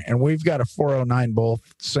here and we've got a 409 bull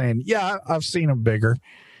saying, yeah, I've seen them bigger.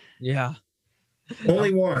 Yeah.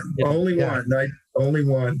 Only one. Only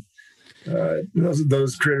one.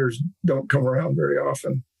 Those critters don't come around very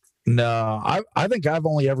often. No, I think I've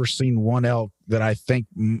only ever seen one elk that I think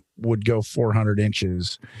would go 400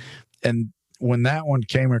 inches. And when that one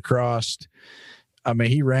came across, I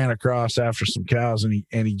mean, he ran across after some cows and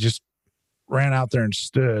he just ran out there and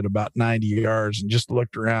stood about 90 yards and just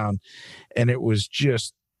looked around. And it was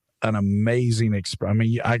just an amazing I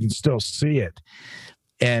mean, I can still see it.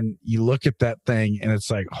 And you look at that thing and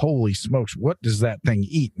it's like, holy smokes, what does that thing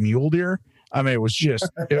eat? Mule deer? I mean,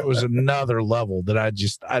 it was another level that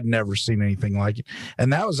I'd never seen anything like it.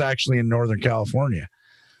 And that was actually in Northern California.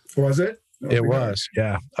 Was it? It was,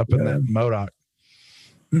 yeah, up in that Modoc.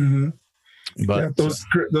 Mm-hmm. But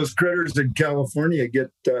those critters in California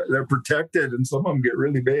they're protected, and some of them get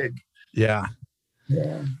really big. Yeah.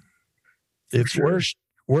 It's sure.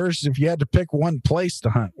 worse if you had to pick one place to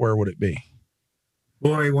hunt. Where would it be?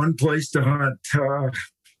 Boy, one place to hunt.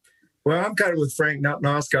 Well, I'm kind of with Frank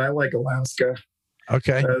Noska. I like Alaska.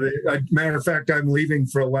 Okay. Matter of fact, I'm leaving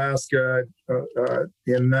for Alaska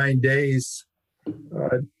in 9 days.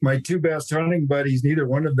 My two best hunting buddies, neither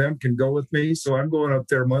one of them can go with me, so I'm going up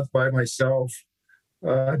there a month by myself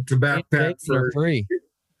to backpack for free.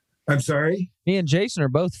 I'm sorry? Me and Jason are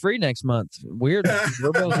both free next month. Weird.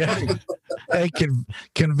 We're both free. Hey,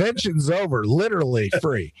 convention's over. Literally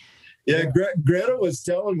free. Yeah, my wife Greta was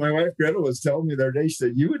telling me the other day, she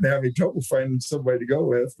said, you wouldn't have any trouble finding somebody to go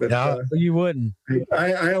with. But no, you wouldn't.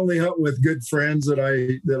 I only hunt with good friends that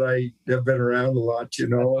I have been around a lot, you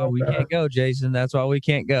know. That's why we can't go, Jason. That's why we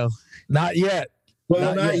can't go. Not yet.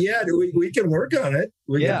 Well, not yet. We can work on it.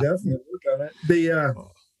 We can definitely work on it.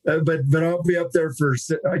 But I'll be up there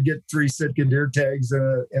I get 3 Sitka deer tags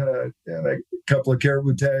and a couple of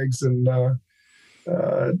caribou tags, and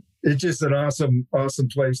it's just an awesome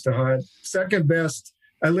place to hunt. Second best,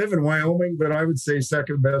 I live in Wyoming, but I would say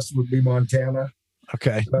second best would be Montana.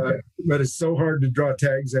 Okay. But it's so hard to draw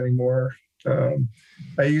tags anymore.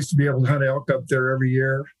 I used to be able to hunt elk up there every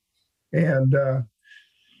year. And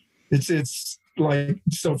it's like,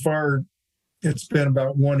 so far, it's been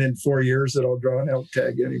about 1 in 4 years that I'll draw an elk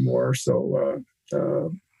tag anymore. So I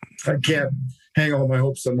can't hang all my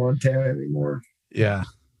hopes on Montana anymore. Yeah.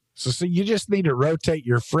 So you just need to rotate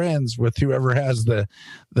your friends with whoever has the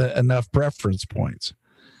enough preference points.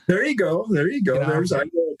 There you go. You know, I know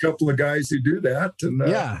a couple of guys who do that. And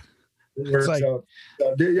it works out.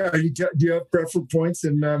 Do you have preference points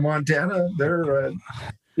in Montana? There,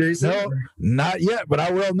 Jason? No, not yet, but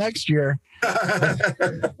I will next year.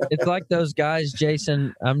 It's like those guys,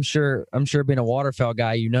 Jason. I'm sure being a waterfowl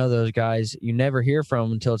guy, you know those guys. You never hear from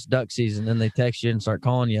them until it's duck season, then they text you and start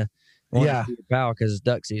calling you. Yeah, because it's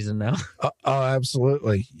duck season now. Oh,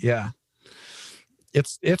 absolutely. Yeah,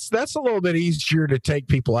 it's that's a little bit easier to take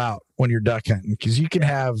people out when you're duck hunting, because you can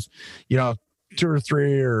have, 2 or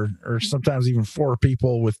 3 or sometimes even 4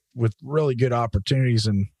 people with really good opportunities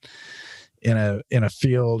in a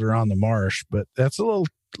field or on the marsh. But that's a little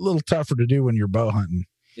tougher to do when you're bow hunting.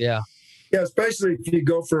 Yeah, especially if you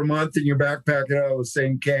go for a month and you're backpacking out of the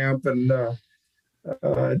same camp, and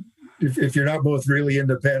if you're not both really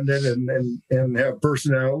independent and have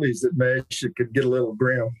personalities that mesh, it could get a little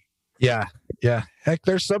grim. Yeah. Heck,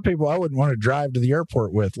 there's some people I wouldn't want to drive to the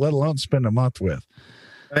airport with, let alone spend a month with.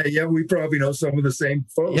 We probably know some of the same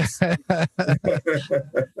folks.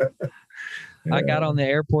 I got on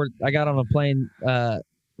a plane,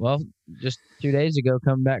 just 2 days ago,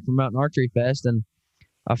 coming back from Mountain Archery Fest, and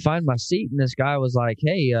I find my seat, and this guy was like,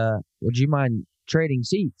 hey, would you mind trading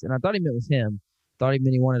seats? And I thought he meant with him. Thought he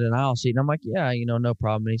meant he wanted an aisle seat. And I'm like, yeah, no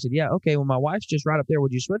problem. And he said, yeah, okay, well, my wife's just right up there.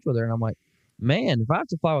 Would you switch with her? And I'm like, man, if I have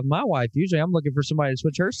to fly with my wife, usually I'm looking for somebody to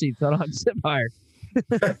switch her seat so I don't have to sit by her.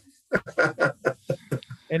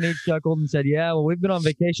 And he chuckled and said, yeah, well, we've been on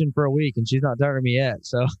vacation for a week and she's not talking to me yet.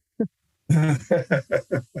 So.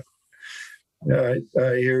 Yeah,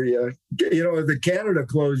 I hear you. The Canada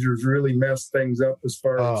closures really messed things up as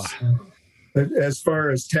far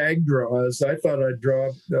as tag draws. I thought I'd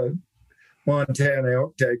draw Montana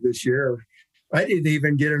elk tag this year. I didn't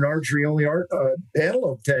even get an archery only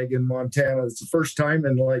antelope tag in Montana. It's the first time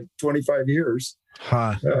in like 25 years.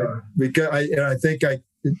 Huh. Because I think I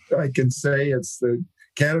can say it's the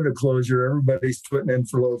Canada closure, everybody's putting in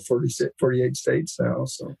for low 48 states now.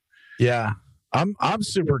 So yeah, I'm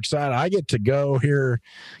super excited. I get to go here.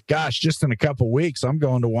 Gosh, just in a couple weeks, I'm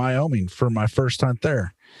going to Wyoming for my first hunt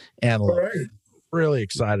there, and really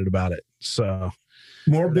excited about it. So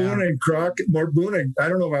more Boone and Crockett, I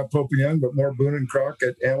don't know about Pope and Young, but more Boone and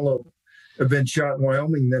Crockett antelope have been shot in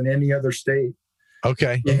Wyoming than any other state.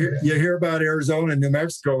 Okay. You hear about Arizona and New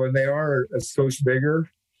Mexico, and they are a skosh bigger,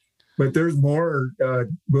 but there's more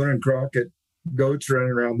Boone and Crockett goats running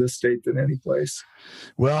around this state than any place.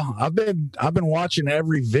 Well, I've been watching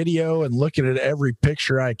every video and looking at every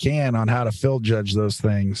picture I can on how to field judge those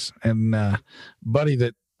things. And buddy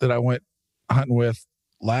that I went hunting with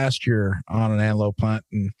last year on an antelope hunt,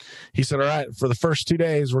 and he said, all right, for the first 2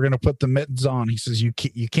 days we're going to put the mittens on. He says you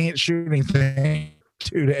can't shoot anything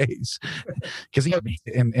 2 days, because he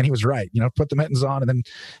and he was right. Put the mittens on, and then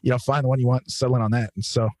find the one you want and settle in on that. And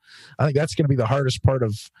so I think that's going to be the hardest part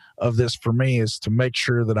of this for me, is to make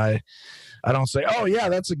sure that I don't say, oh yeah,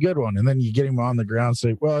 that's a good one, and then you get him on the ground and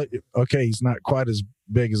say, well, okay, he's not quite as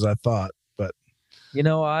big as I thought. But of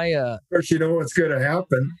course, what's going to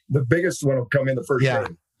happen, the biggest one will come in the first day.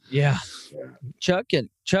 Yeah. Chuck,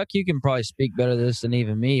 you can probably speak better to this than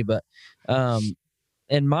even me, but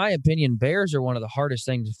in my opinion, bears are one of the hardest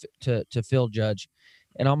things to field judge.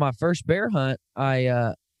 And on my first bear hunt,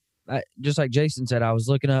 I just like Jason said, I was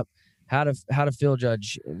looking up how to field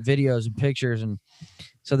judge videos and pictures, and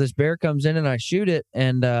so this bear comes in and I shoot it,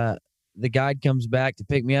 and the guide comes back to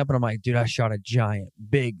pick me up, and I'm like, dude, I shot a giant,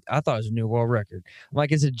 big. I thought it was a new world record. I'm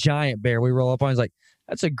like, it's a giant bear. We roll up on. He's like,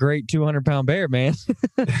 that's a great 200-pound bear, man.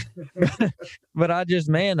 But of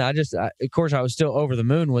course, I was still over the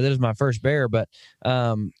moon with it as my first bear, but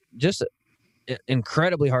just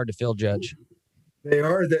incredibly hard to field judge. They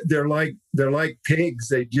are. They're like pigs.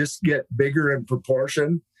 They just get bigger in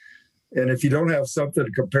proportion. And if you don't have something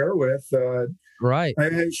to compare with, right?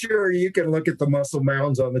 I'm sure you can look at the muscle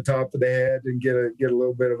mounds on the top of the head and get a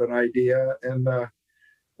little bit of an idea. And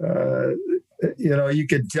you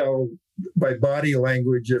can tell by body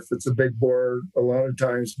language if it's a big boar a lot of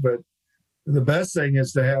times. But the best thing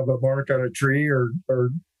is to have a mark on a tree, or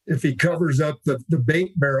if he covers up the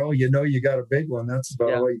bait barrel, you got a big one. That's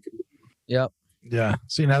about all you can do. Yep. Yeah.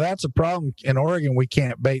 See, now that's a problem. In Oregon, we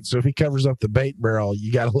can't bait. So if he covers up the bait barrel,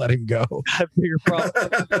 you got to let him go. Got a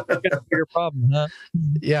bigger problem, huh?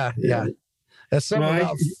 Yeah. That's something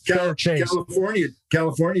about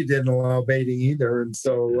California didn't allow baiting either. And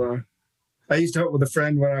so I used to hunt with a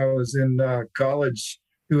friend when I was in college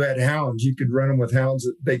who had hounds. You could run them with hounds.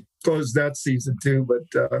 They closed that season too, but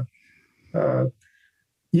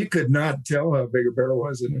you could not tell how big a bear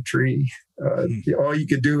was in a tree. All you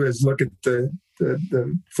could do is look at the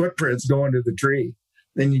footprints going to the tree.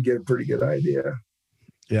 Then you get a pretty good idea.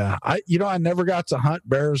 Yeah. I never got to hunt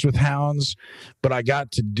bears with hounds, but I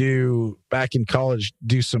got to do back in college,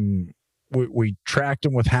 we tracked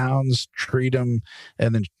them with hounds, treat them,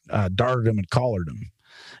 and then darted them and collared them.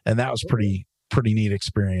 And that was pretty neat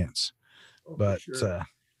experience. But sure.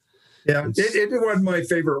 It wasn't my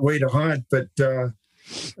favorite way to hunt, but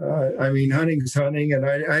hunting's hunting, and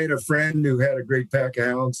I had a friend who had a great pack of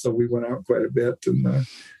hounds, so we went out quite a bit and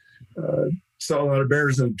saw a lot of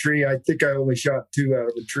bears in a tree. I think I only shot 2 out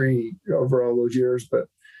of a tree over all those years, but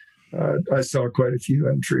I saw quite a few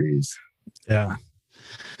in trees. Yeah.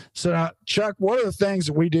 So, Chuck, one of the things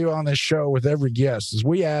that we do on this show with every guest is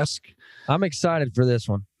we ask. I'm excited for this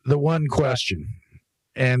one. The one question,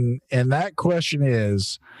 and that question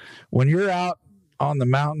is, when you're out on the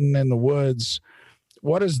mountain in the woods,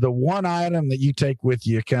 what is the one item that you take with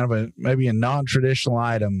you, kind of maybe a non-traditional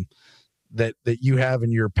item that you have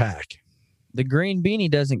in your pack? The green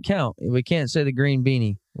beanie doesn't count. We can't say the green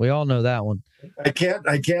beanie. We all know that one. I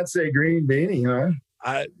can't say green beanie,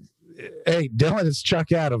 huh? Hey, Dylan, it's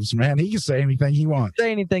Chuck Adams, man. He can say anything he wants.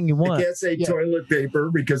 Say anything you want. I can't say toilet paper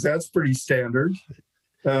because that's pretty standard.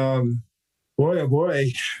 Boy.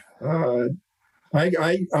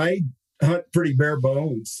 I hunt pretty bare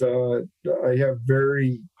bones. I have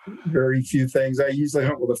very, very few things. I usually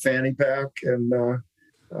hunt with a fanny pack, and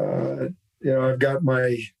I've got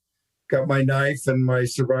my knife and my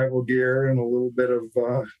survival gear and a little bit of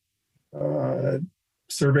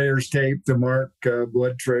surveyor's tape to mark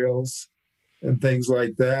blood trails and things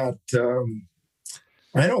like that.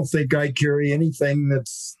 I don't think I carry anything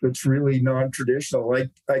that's really non-traditional. I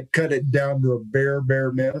cut it down to a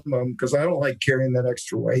bare minimum because I don't like carrying that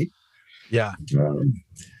extra weight. Yeah.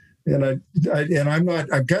 And I'm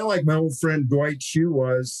kind of like my old friend Dwight Shue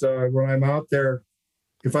was when I'm out there.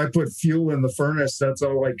 If I put fuel in the furnace, that's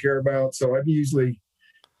all I care about. So I'm usually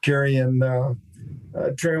carrying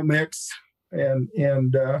trail mix, and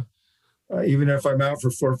even if I'm out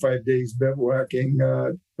for 4 or 5 days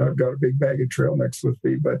bivouacking, I've got a big bag of trail mix with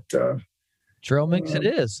me. But trail mix it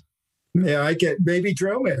is. Yeah, I get baby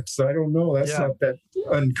trail mix. I don't know. That's not that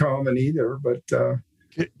uncommon either. But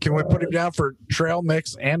can we put him down for trail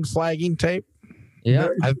mix and flagging tape? Yeah,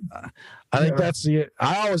 I think that's the.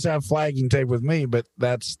 I always have flagging tape with me, but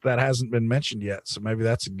that hasn't been mentioned yet. So maybe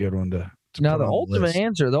that's a good one to now put the on ultimate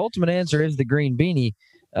answer. The ultimate answer is the green beanie.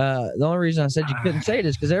 The only reason I said you couldn't say it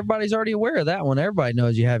is because everybody's already aware of that one. Everybody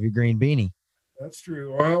knows you have your green beanie. That's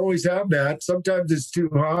true. I always have that. Sometimes it's too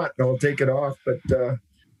hot and I'll take it off. But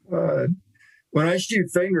when I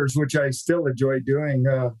shoot fingers, which I still enjoy doing,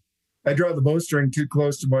 I draw the bowstring too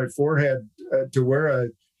close to my forehead to wear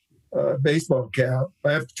a baseball cap.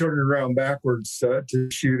 I have to turn it around backwards to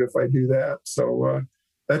shoot if I do that. So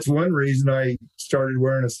that's one reason I started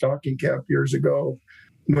wearing a stocking cap years ago.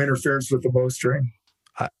 No interference with the bowstring.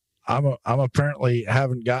 I'm apparently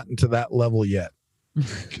haven't gotten to that level yet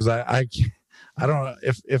because I don't know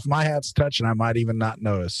if my hat's touching, I might even not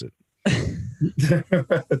notice it.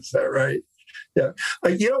 Is that right? Yeah.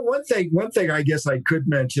 One thing I guess I could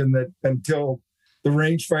mention that until the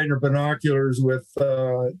rangefinder binoculars with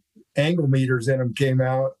angle meters in them came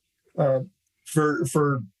out,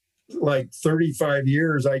 for like 35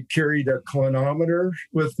 years, I carried a clinometer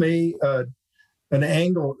with me, an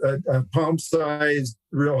angle, a palm-sized,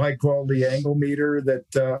 real high-quality angle meter that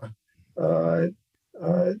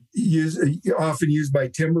often used by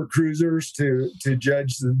timber cruisers to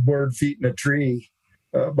judge the board feet in a tree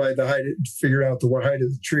by the height, figure out the height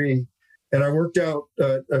of the tree. And I worked out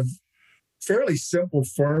a fairly simple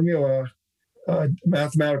formula,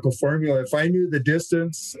 mathematical formula. If I knew the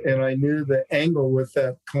distance and I knew the angle with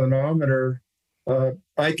that clinometer,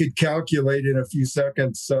 I could calculate in a few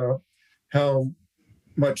seconds how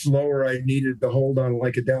much lower I needed to hold on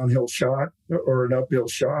like a downhill shot or an uphill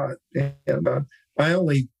shot. And I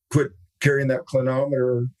only quit carrying that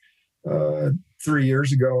clinometer 3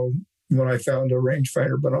 years ago when I found a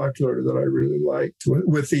rangefinder binocular that I really liked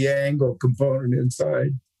with the angle component inside.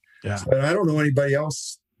 Yeah. And I don't know anybody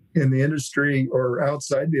else in the industry or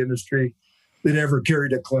outside the industry that ever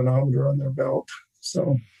carried a clinometer on their belt.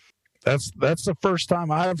 So that's the first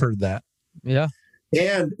time I've heard that. Yeah.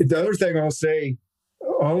 And the other thing I'll say,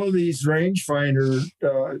 all of these rangefinder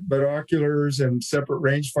binoculars and separate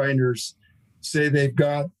rangefinders say they've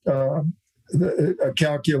got a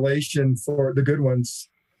calculation for the good ones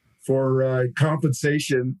for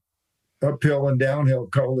compensation uphill and downhill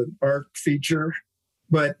called an arc feature.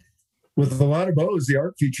 But with a lot of bows, the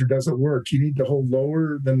arc feature doesn't work. You need to hold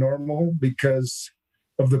lower than normal because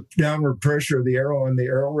of the downward pressure of the arrow on the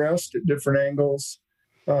arrow rest at different angles.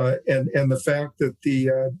 And the fact that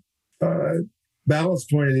the balance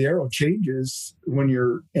point of the arrow changes when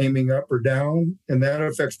you're aiming up or down, and that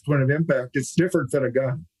affects point of impact. It's different than a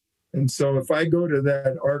gun. And so if I go to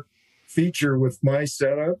that arc feature with my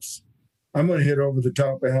setups, I'm going to hit over the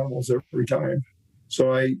top of animals every time.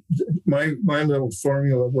 So my little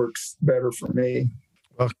formula works better for me.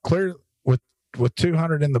 Well, clear with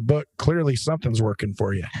 200 in the book, clearly something's working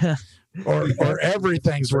for you, or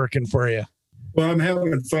everything's working for you. Well, I'm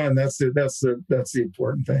having fun. That's the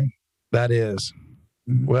important thing. That is.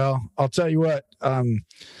 Well, I'll tell you what,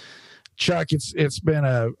 Chuck, it's been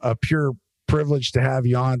a pure privilege to have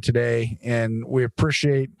you on today, and we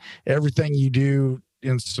appreciate everything you do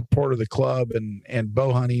in support of the club and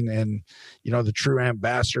bow hunting, and the true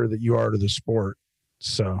ambassador that you are to the sport.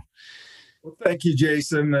 So, well, thank you,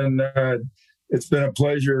 Jason, and it's been a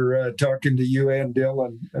pleasure talking to you and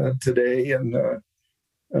Dylan today, and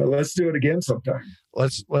let's do it again sometime.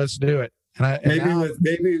 Let's do it.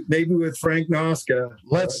 Maybe with Frank Noska.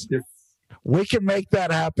 We can make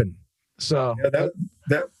that happen. So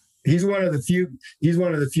that he's one of the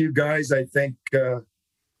few guys I think that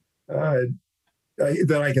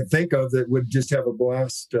I can think of that would just have a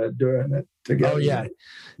blast doing it together. Oh yeah.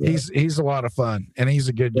 He's a lot of fun, and he's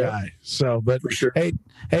a good guy. So, but for sure. Hey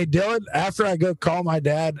Dylan, after I go call my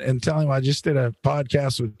dad and tell him I just did a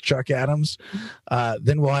podcast with Chuck Adams,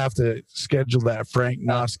 then we'll have to schedule that Frank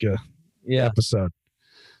Noska episode.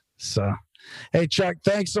 So, hey Chuck,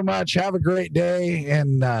 thanks so much. Have a great day,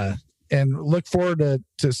 and look forward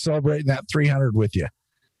to celebrating that 300 with you.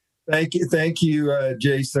 Thank you,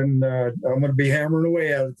 Jason. I'm going to be hammering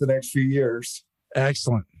away at it the next few years.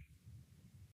 Excellent.